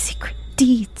my secret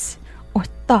deeds or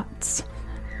thoughts.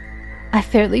 I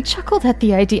fairly chuckled at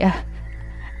the idea,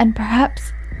 and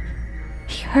perhaps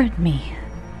he heard me,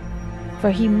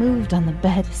 for he moved on the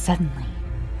bed suddenly,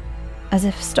 as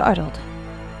if startled.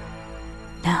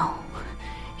 Now,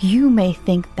 you may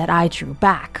think that I drew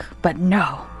back, but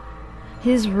no.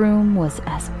 His room was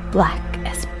as black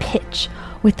as pitch,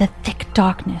 with a thick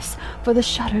darkness, for the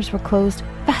shutters were closed,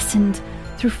 fastened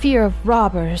through fear of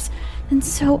robbers, and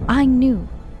so I knew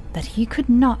that he could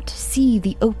not see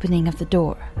the opening of the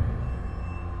door.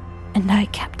 And I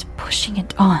kept pushing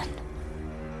it on,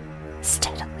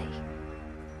 steadily.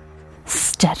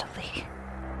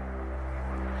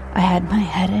 I had my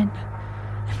head in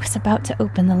and was about to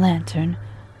open the lantern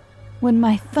when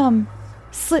my thumb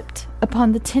slipped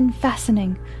upon the tin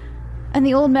fastening, and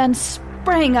the old man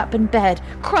sprang up in bed,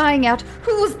 crying out,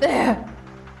 "Who's there?"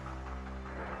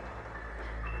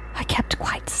 I kept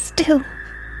quite still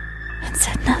and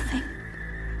said nothing.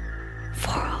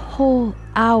 For a whole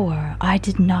hour I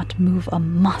did not move a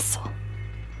muscle,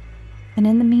 and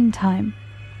in the meantime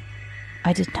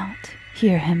I did not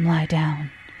hear him lie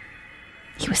down.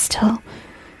 He was still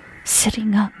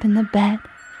sitting up in the bed,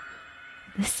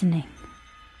 listening,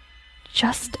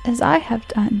 just as I have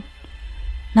done,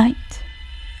 night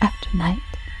after night,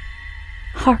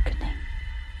 hearkening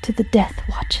to the death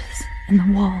watches in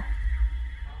the wall.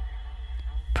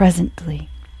 Presently,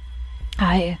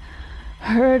 I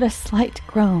heard a slight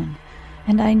groan,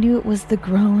 and I knew it was the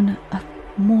groan of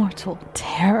mortal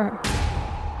terror.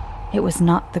 It was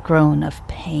not the groan of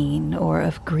pain or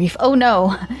of grief. Oh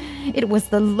no! It was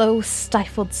the low,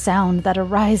 stifled sound that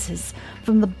arises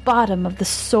from the bottom of the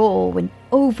soul when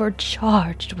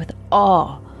overcharged with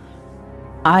awe.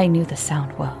 I knew the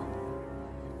sound well.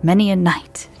 Many a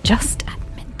night, just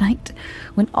at midnight,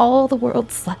 when all the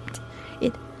world slept,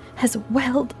 it has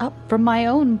welled up from my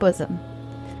own bosom,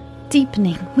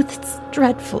 deepening with its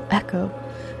dreadful echo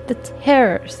the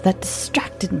terrors that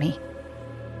distracted me.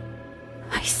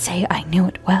 I say I knew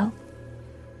it well.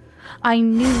 I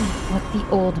knew what the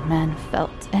old man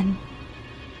felt and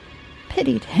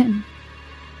pitied him.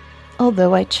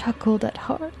 Although I chuckled at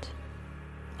heart,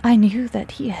 I knew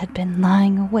that he had been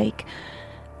lying awake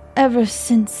ever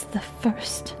since the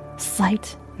first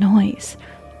slight noise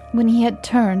when he had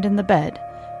turned in the bed.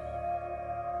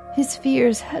 His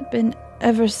fears had been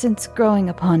ever since growing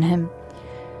upon him.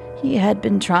 He had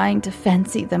been trying to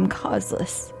fancy them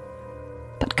causeless,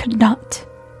 but could not.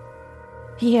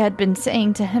 He had been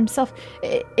saying to himself,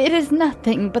 "It is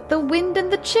nothing but the wind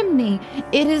in the chimney.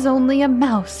 It is only a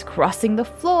mouse crossing the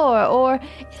floor, or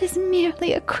it is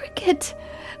merely a cricket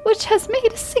which has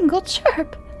made a single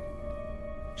chirp."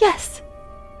 Yes,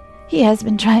 he has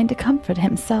been trying to comfort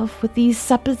himself with these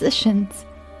suppositions,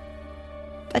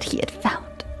 but he had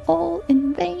found all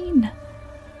in vain.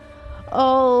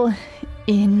 All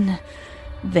in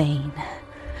vain,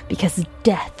 because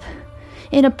death,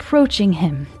 in approaching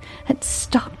him, had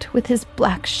stalked with his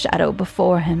black shadow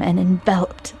before him and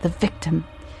enveloped the victim.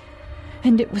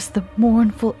 And it was the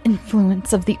mournful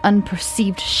influence of the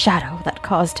unperceived shadow that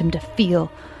caused him to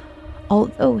feel,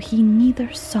 although he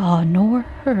neither saw nor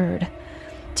heard,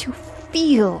 to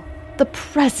feel the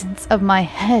presence of my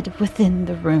head within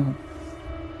the room.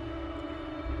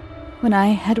 When I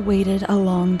had waited a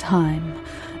long time,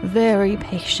 very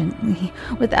patiently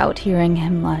without hearing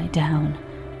him lie down.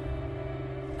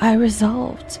 I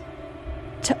resolved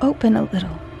to open a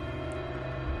little,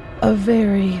 a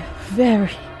very,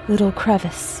 very little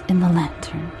crevice in the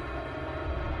lantern.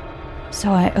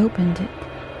 So I opened it.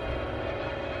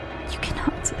 You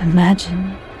cannot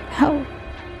imagine how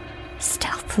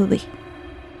stealthily,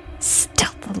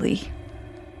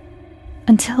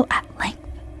 until at length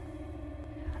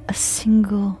a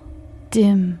single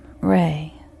dim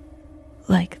ray,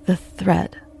 like the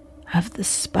thread of the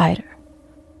spider,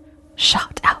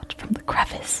 shot out from the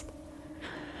crevice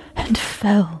and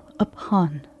fell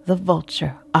upon the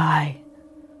vulture eye.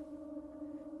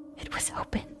 It was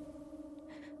open,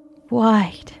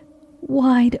 wide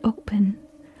open,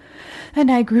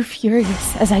 and I grew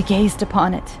furious as I gazed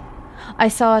upon it. I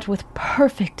saw it with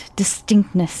perfect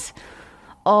distinctness,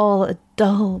 all a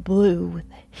dull blue with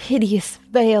a hideous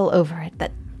veil over it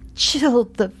that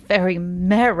chilled the very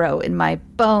marrow in my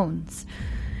bones.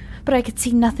 But I could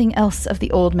see nothing else of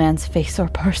the old man's face or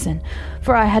person,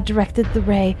 for I had directed the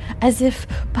ray, as if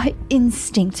by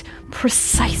instinct,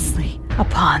 precisely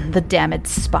upon the damned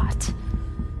spot.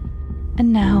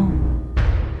 And now,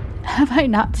 have I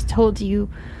not told you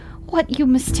what you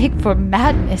mistake for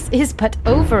madness is but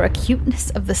over-acuteness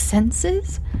of the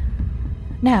senses?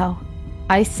 Now,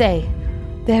 I say,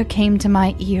 there came to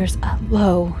my ears a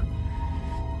low,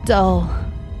 dull,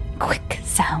 quick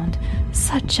sound,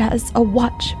 such as a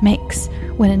watch makes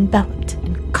when enveloped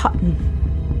in cotton.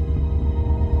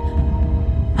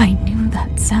 I knew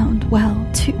that sound well,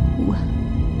 too.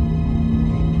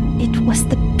 It was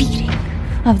the beating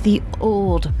of the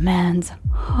old man's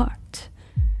heart.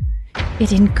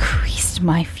 It increased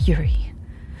my fury,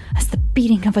 as the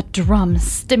beating of a drum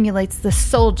stimulates the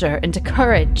soldier into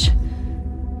courage.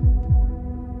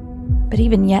 But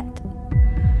even yet,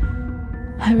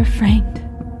 I refrained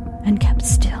and kept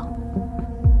still.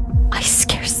 I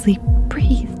scarcely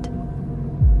breathed.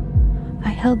 I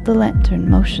held the lantern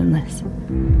motionless.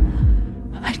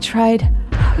 I tried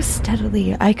how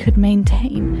steadily I could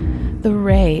maintain the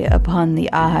ray upon the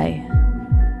eye.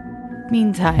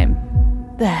 Meantime,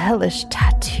 the hellish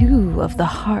tattoo of the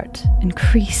heart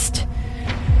increased.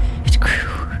 It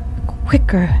grew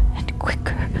quicker and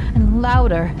quicker, and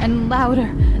louder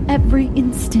every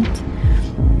instant.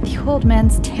 The old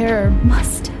man's terror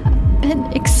must have been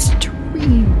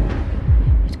extreme.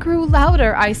 It grew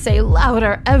louder, I say,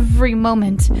 louder every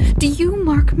moment. Do you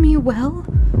mark me well?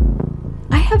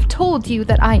 I have told you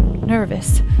that I'm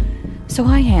nervous. So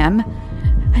I am.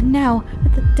 And now,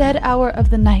 at the dead hour of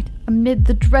the night, amid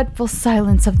the dreadful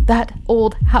silence of that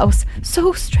old house,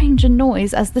 so strange a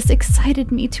noise as this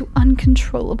excited me to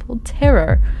uncontrollable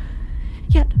terror.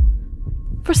 Yet,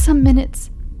 for some minutes,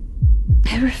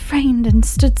 I refrained and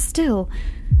stood still.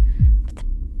 But the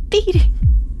beating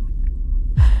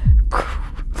grew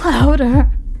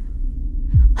louder.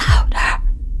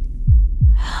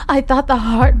 I thought the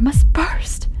heart must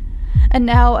burst, and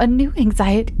now a new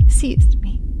anxiety seized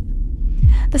me.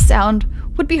 The sound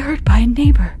would be heard by a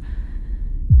neighbor.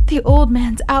 The old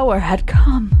man's hour had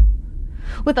come.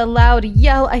 With a loud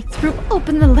yell, I threw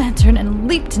open the lantern and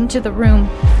leaped into the room.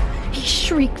 He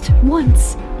shrieked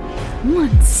once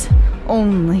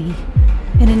only.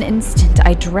 In an instant,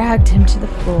 I dragged him to the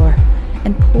floor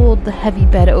and pulled the heavy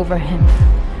bed over him.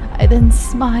 I then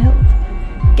smiled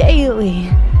gaily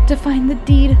to find the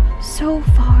deed so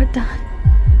far done.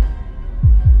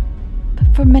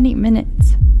 But for many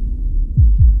minutes,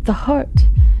 the heart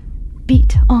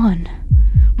beat on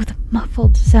with a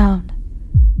muffled sound.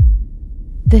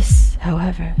 This,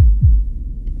 however,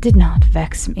 did not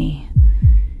vex me.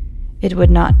 It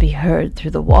would not be heard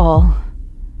through the wall.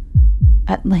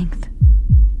 At length,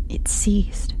 it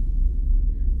ceased.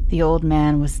 The old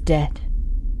man was dead.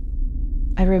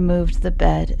 I removed the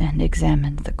bed and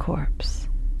examined the corpse.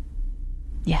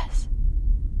 Yes,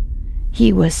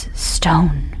 he was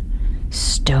stone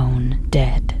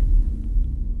dead.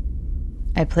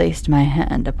 I placed my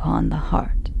hand upon the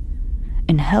heart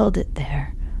and held it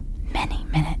there many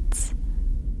minutes.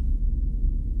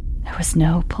 There was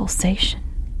no pulsation.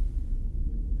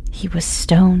 He was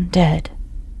stone dead.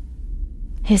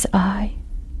 His eye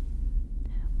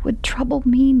would trouble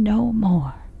me no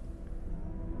more.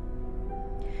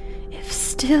 If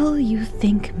still you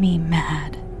think me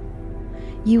mad,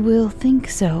 you will think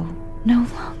so no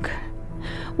longer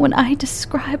when I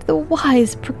describe the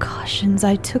wise precautions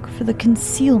I took for the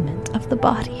concealment of the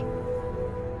body.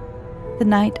 The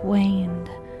night waned,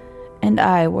 and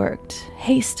I worked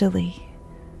hastily,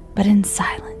 but in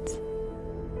silence.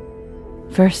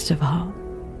 First of all,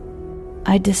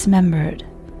 I dismembered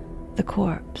the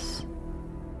corpse.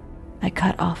 I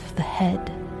cut off the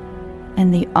head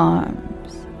and the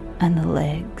arms and the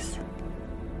legs.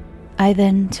 I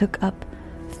then took up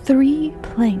 3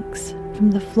 planks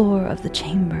from the floor of the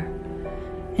chamber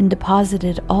and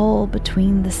deposited all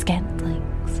between the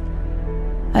scantlings.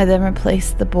 I then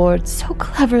replaced the board so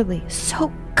cleverly,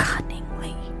 so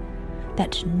cunningly,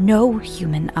 that no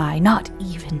human eye, not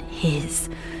even his,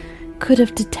 could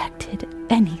have detected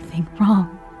anything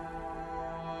wrong.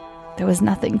 There was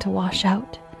nothing to wash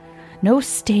out, no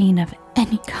stain of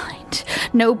any kind,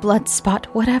 no blood spot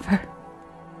whatever.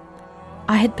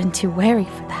 I had been too wary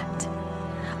for that.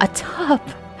 A tub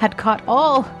had caught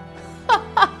all.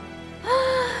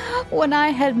 When I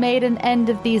had made an end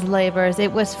of these labors,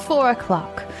 it was 4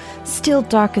 o'clock, still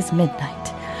dark as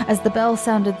midnight. As the bell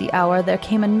sounded the hour, there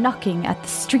came a knocking at the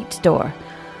street door.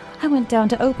 I went down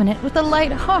to open it with a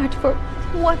light heart, for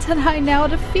what had I now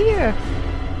to fear?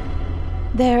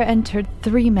 There entered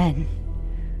 3 men,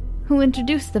 who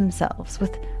introduced themselves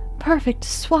with perfect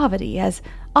suavity as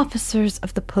officers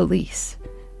of the police.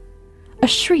 A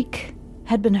shriek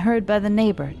had been heard by the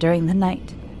neighbor during the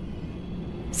night.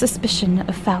 Suspicion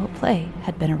of foul play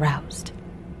had been aroused.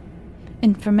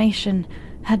 Information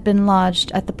had been lodged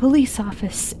at the police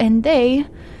office, and they,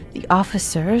 the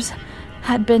officers,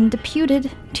 had been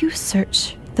deputed to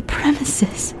search the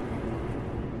premises.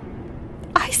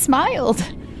 I smiled,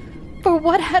 for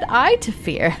what had I to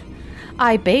fear?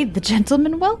 I bade the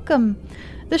gentleman welcome.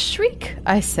 The shriek,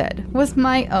 I said, was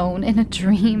my own in a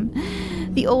dream.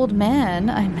 The old man,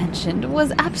 I mentioned,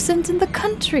 was absent in the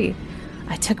country.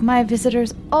 I took my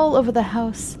visitors all over the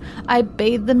house. I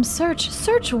bade them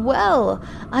search well.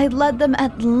 I led them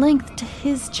at length to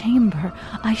his chamber.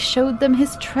 I showed them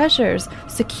his treasures,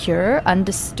 secure,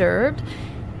 undisturbed.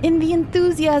 In the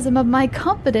enthusiasm of my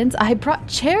confidence, I brought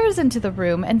chairs into the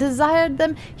room and desired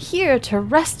them here to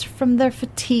rest from their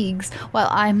fatigues, while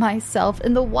I myself,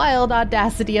 in the wild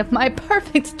audacity of my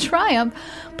perfect triumph,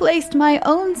 placed my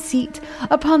own seat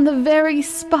upon the very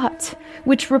spot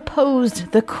which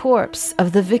reposed the corpse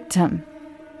of the victim.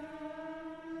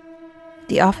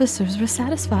 The officers were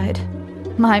satisfied.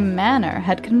 My manner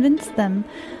had convinced them.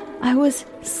 I was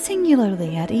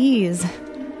singularly at ease.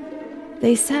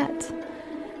 They sat,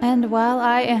 and while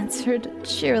I answered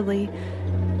cheerily,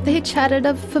 they chatted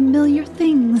of familiar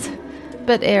things.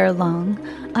 But ere long,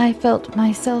 I felt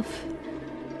myself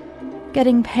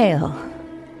getting pale,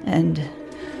 and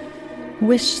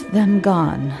wished them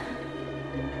gone.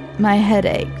 My head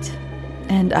ached,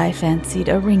 and I fancied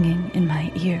a ringing in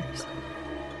my ears.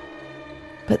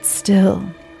 But still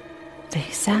they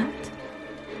sat,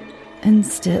 and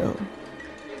still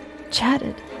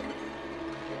chatted.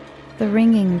 The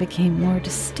ringing became more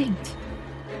distinct.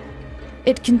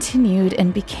 It continued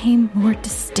and became more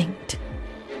distinct.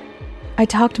 I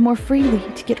talked more freely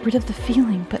to get rid of the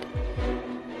feeling, but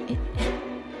it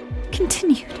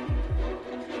continued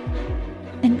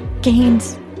and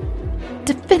gained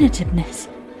definitiveness,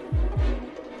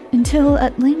 until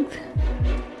at length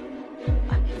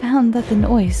I found that the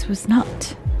noise was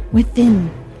not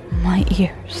within my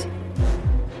ears.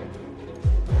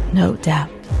 No doubt,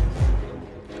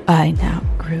 I now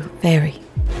grew very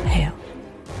pale,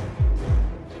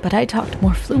 but I talked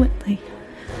more fluently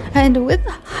and with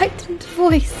a heightened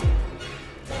voice.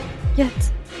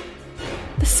 Yet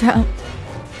the sound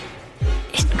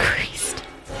increased.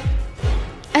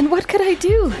 And what could I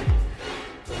do?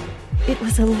 It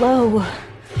was a low,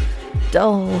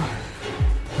 dull,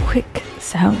 quick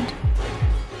sound.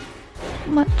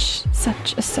 Much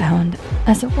such a sound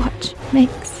as a watch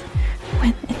makes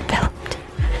when enveloped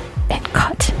and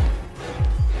caught.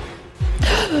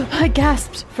 I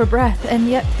gasped for breath, and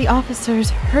yet the officers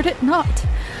heard it not.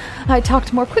 I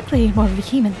talked more quickly, more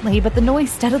vehemently, but the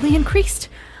noise steadily increased.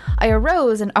 I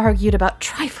arose and argued about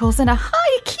trifles in a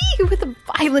high key with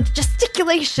violent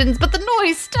gesticulations, but the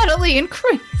noise steadily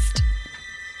increased.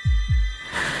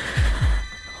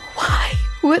 Why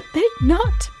would they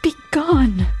not be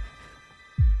gone?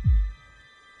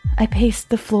 I paced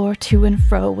the floor to and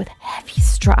fro with heavy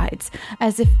strides,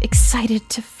 as if excited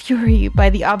to fury by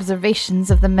the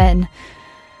observations of the men.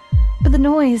 But the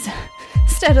noise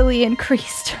steadily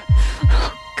increased.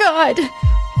 Oh, God!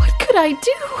 What could I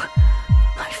do?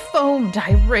 I foamed,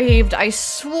 I raved, I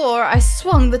swore, I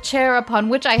swung the chair upon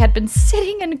which I had been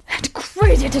sitting and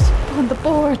grated it upon the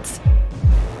boards.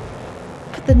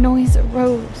 But the noise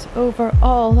arose over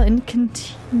all and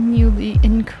continually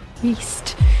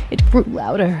increased. It grew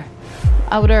louder,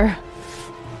 louder,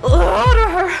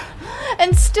 louder,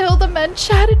 and still the men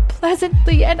chatted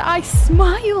pleasantly, and I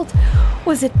smiled.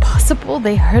 Was it possible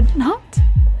they heard not?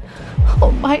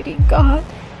 Almighty God!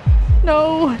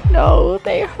 No,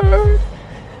 they heard.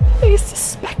 They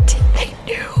suspected, they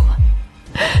knew.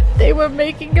 They were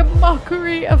making a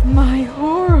mockery of my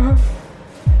horror.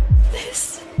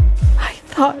 This, I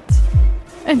thought,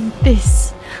 and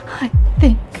this, I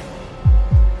think.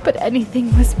 But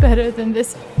anything was better than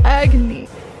this agony.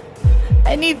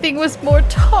 Anything was more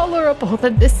tolerable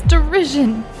than this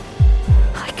derision.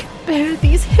 I could bear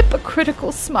these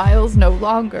hypocritical smiles no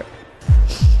longer.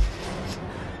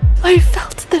 I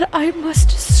felt that I must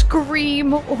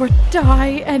scream or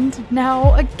die, and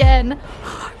now again,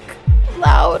 hark,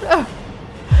 louder,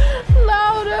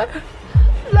 louder,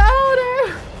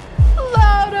 louder,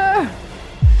 louder.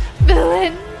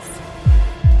 Villains!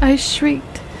 I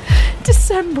shrieked.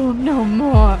 Dissemble no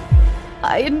more.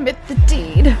 I admit the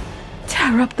deed.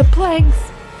 Tear up the planks.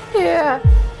 Here,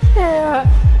 here.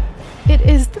 It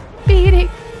is the beating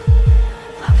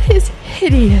of his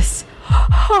hideous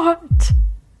heart.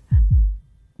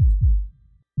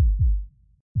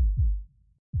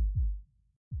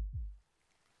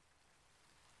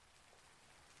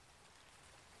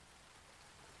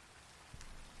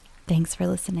 Thanks for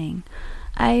listening.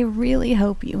 I really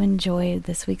hope you enjoyed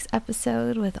this week's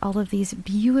episode with all of these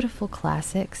beautiful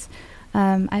classics.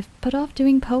 I've put off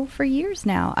doing Poe for years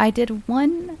now. I did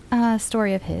one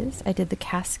story of his. I did The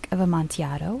Cask of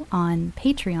Amontillado on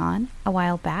Patreon a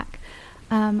while back.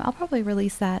 I'll probably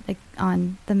release that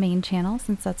on the main channel,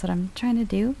 since that's what I'm trying to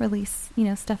do, release,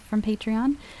 stuff from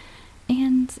Patreon.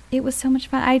 And it was so much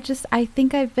fun. I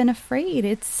think I've been afraid.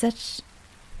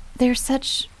 They're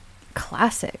such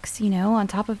classics, on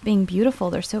top of being beautiful.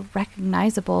 They're so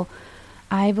recognizable.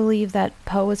 I believe that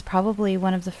Poe was probably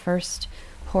one of the first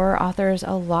horror authors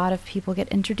a lot of people get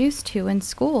introduced to in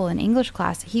school, in English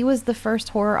class. He was the first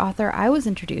horror author I was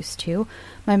introduced to.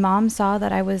 My mom saw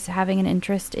that I was having an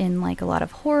interest in a lot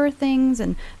of horror things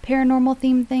and paranormal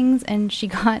themed things, and she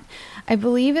got, I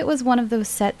believe it was one of those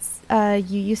sets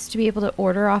you used to be able to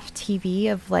order off TV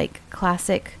of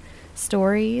classic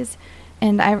stories.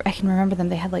 And I can remember them.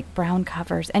 They had brown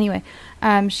covers. Anyway,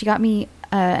 she got me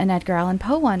an Edgar Allan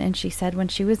Poe one, and she said when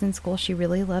she was in school, she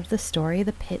really loved the story,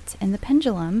 The Pit and the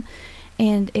Pendulum.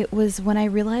 And it was when I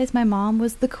realized my mom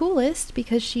was the coolest,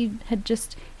 because she had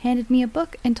just handed me a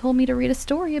book and told me to read a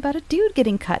story about a dude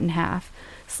getting cut in half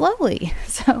slowly.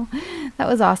 So that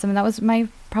was awesome. And that was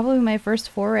probably my first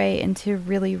foray into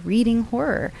really reading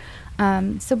horror.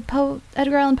 So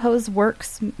Edgar Allan Poe's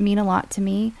works mean a lot to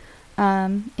me.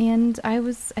 And I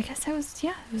was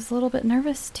a little bit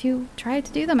nervous to try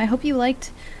to do them. I hope you liked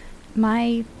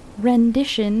my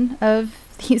rendition of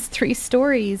these 3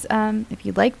 stories. If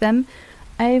you like them,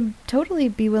 I'd totally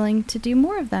be willing to do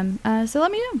more of them. So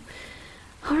let me know.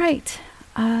 All right.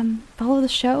 Follow the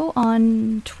show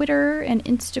on Twitter and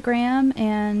Instagram,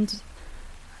 and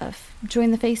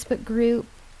join the Facebook group,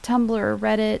 Tumblr,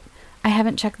 Reddit. I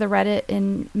haven't checked the Reddit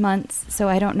in months, so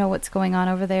I don't know what's going on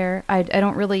over there. I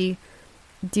don't really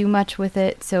do much with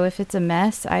it, so if it's a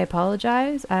mess, I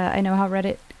apologize. I know how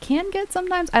Reddit can get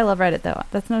sometimes. I love Reddit, though.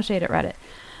 That's no shade at Reddit.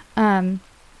 I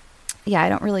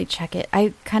don't really check it.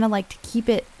 I kind of like to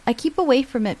keep away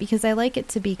from it, because I like it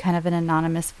to be kind of an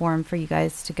anonymous forum for you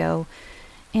guys to go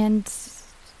and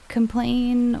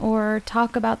complain or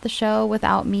talk about the show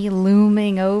without me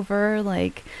looming over,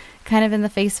 kind of in the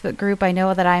Facebook group. I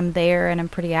know that I'm there and I'm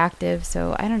pretty active,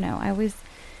 so I don't know. I always,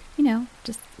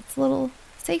 just it's a little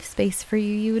safe space for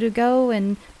you to go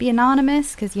and be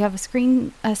anonymous, because you have a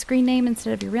screen name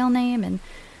instead of your real name, and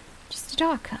just to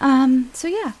talk. So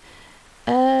yeah,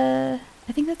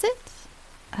 I think that's it.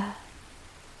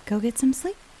 Go get some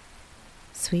sleep.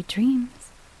 Sweet dreams.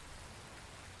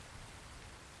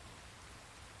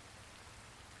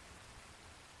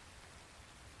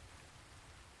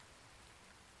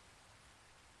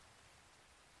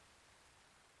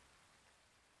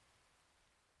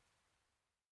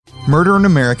 Murder in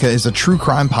America is a true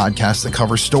crime podcast that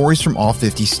covers stories from all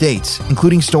 50 states,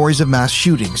 including stories of mass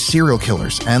shootings, serial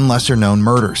killers, and lesser-known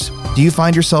murders. Do you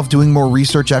find yourself doing more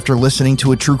research after listening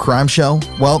to a true crime show?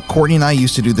 Well, Courtney and I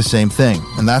used to do the same thing,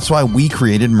 and that's why we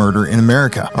created Murder in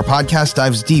America. Our podcast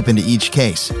dives deep into each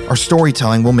case. Our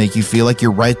storytelling will make you feel like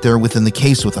you're right there within the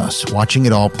case with us, watching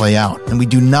it all play out, and we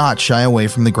do not shy away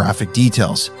from the graphic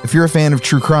details. If you're a fan of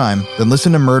true crime, then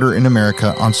listen to Murder in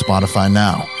America on Spotify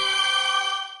now.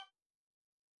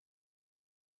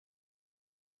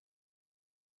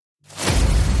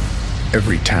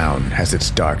 Every town has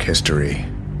its dark history.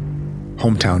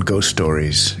 Hometown Ghost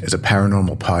Stories is a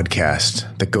paranormal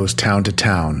podcast that goes town to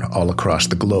town all across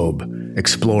the globe,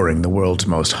 exploring the world's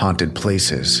most haunted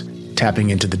places, tapping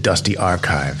into the dusty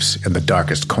archives and the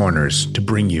darkest corners to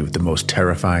bring you the most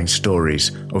terrifying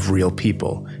stories of real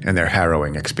people and their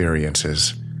harrowing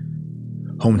experiences.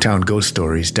 Hometown Ghost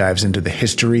Stories dives into the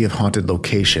history of haunted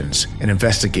locations and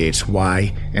investigates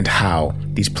why and how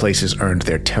these places earned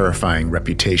their terrifying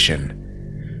reputation.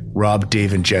 Rob,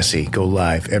 Dave, and Jesse go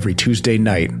live every Tuesday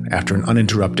night after an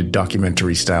uninterrupted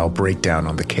documentary-style breakdown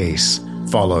on the case,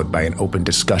 followed by an open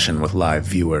discussion with live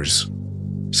viewers.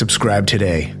 Subscribe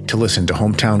today to listen to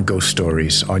Hometown Ghost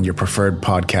Stories on your preferred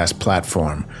podcast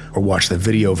platform or watch the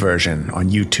video version on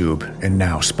YouTube and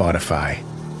now Spotify.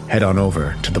 Head on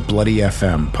over to the Bloody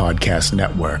FM podcast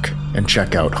network and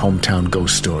check out Hometown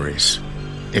Ghost Stories,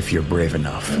 if you're brave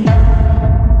enough.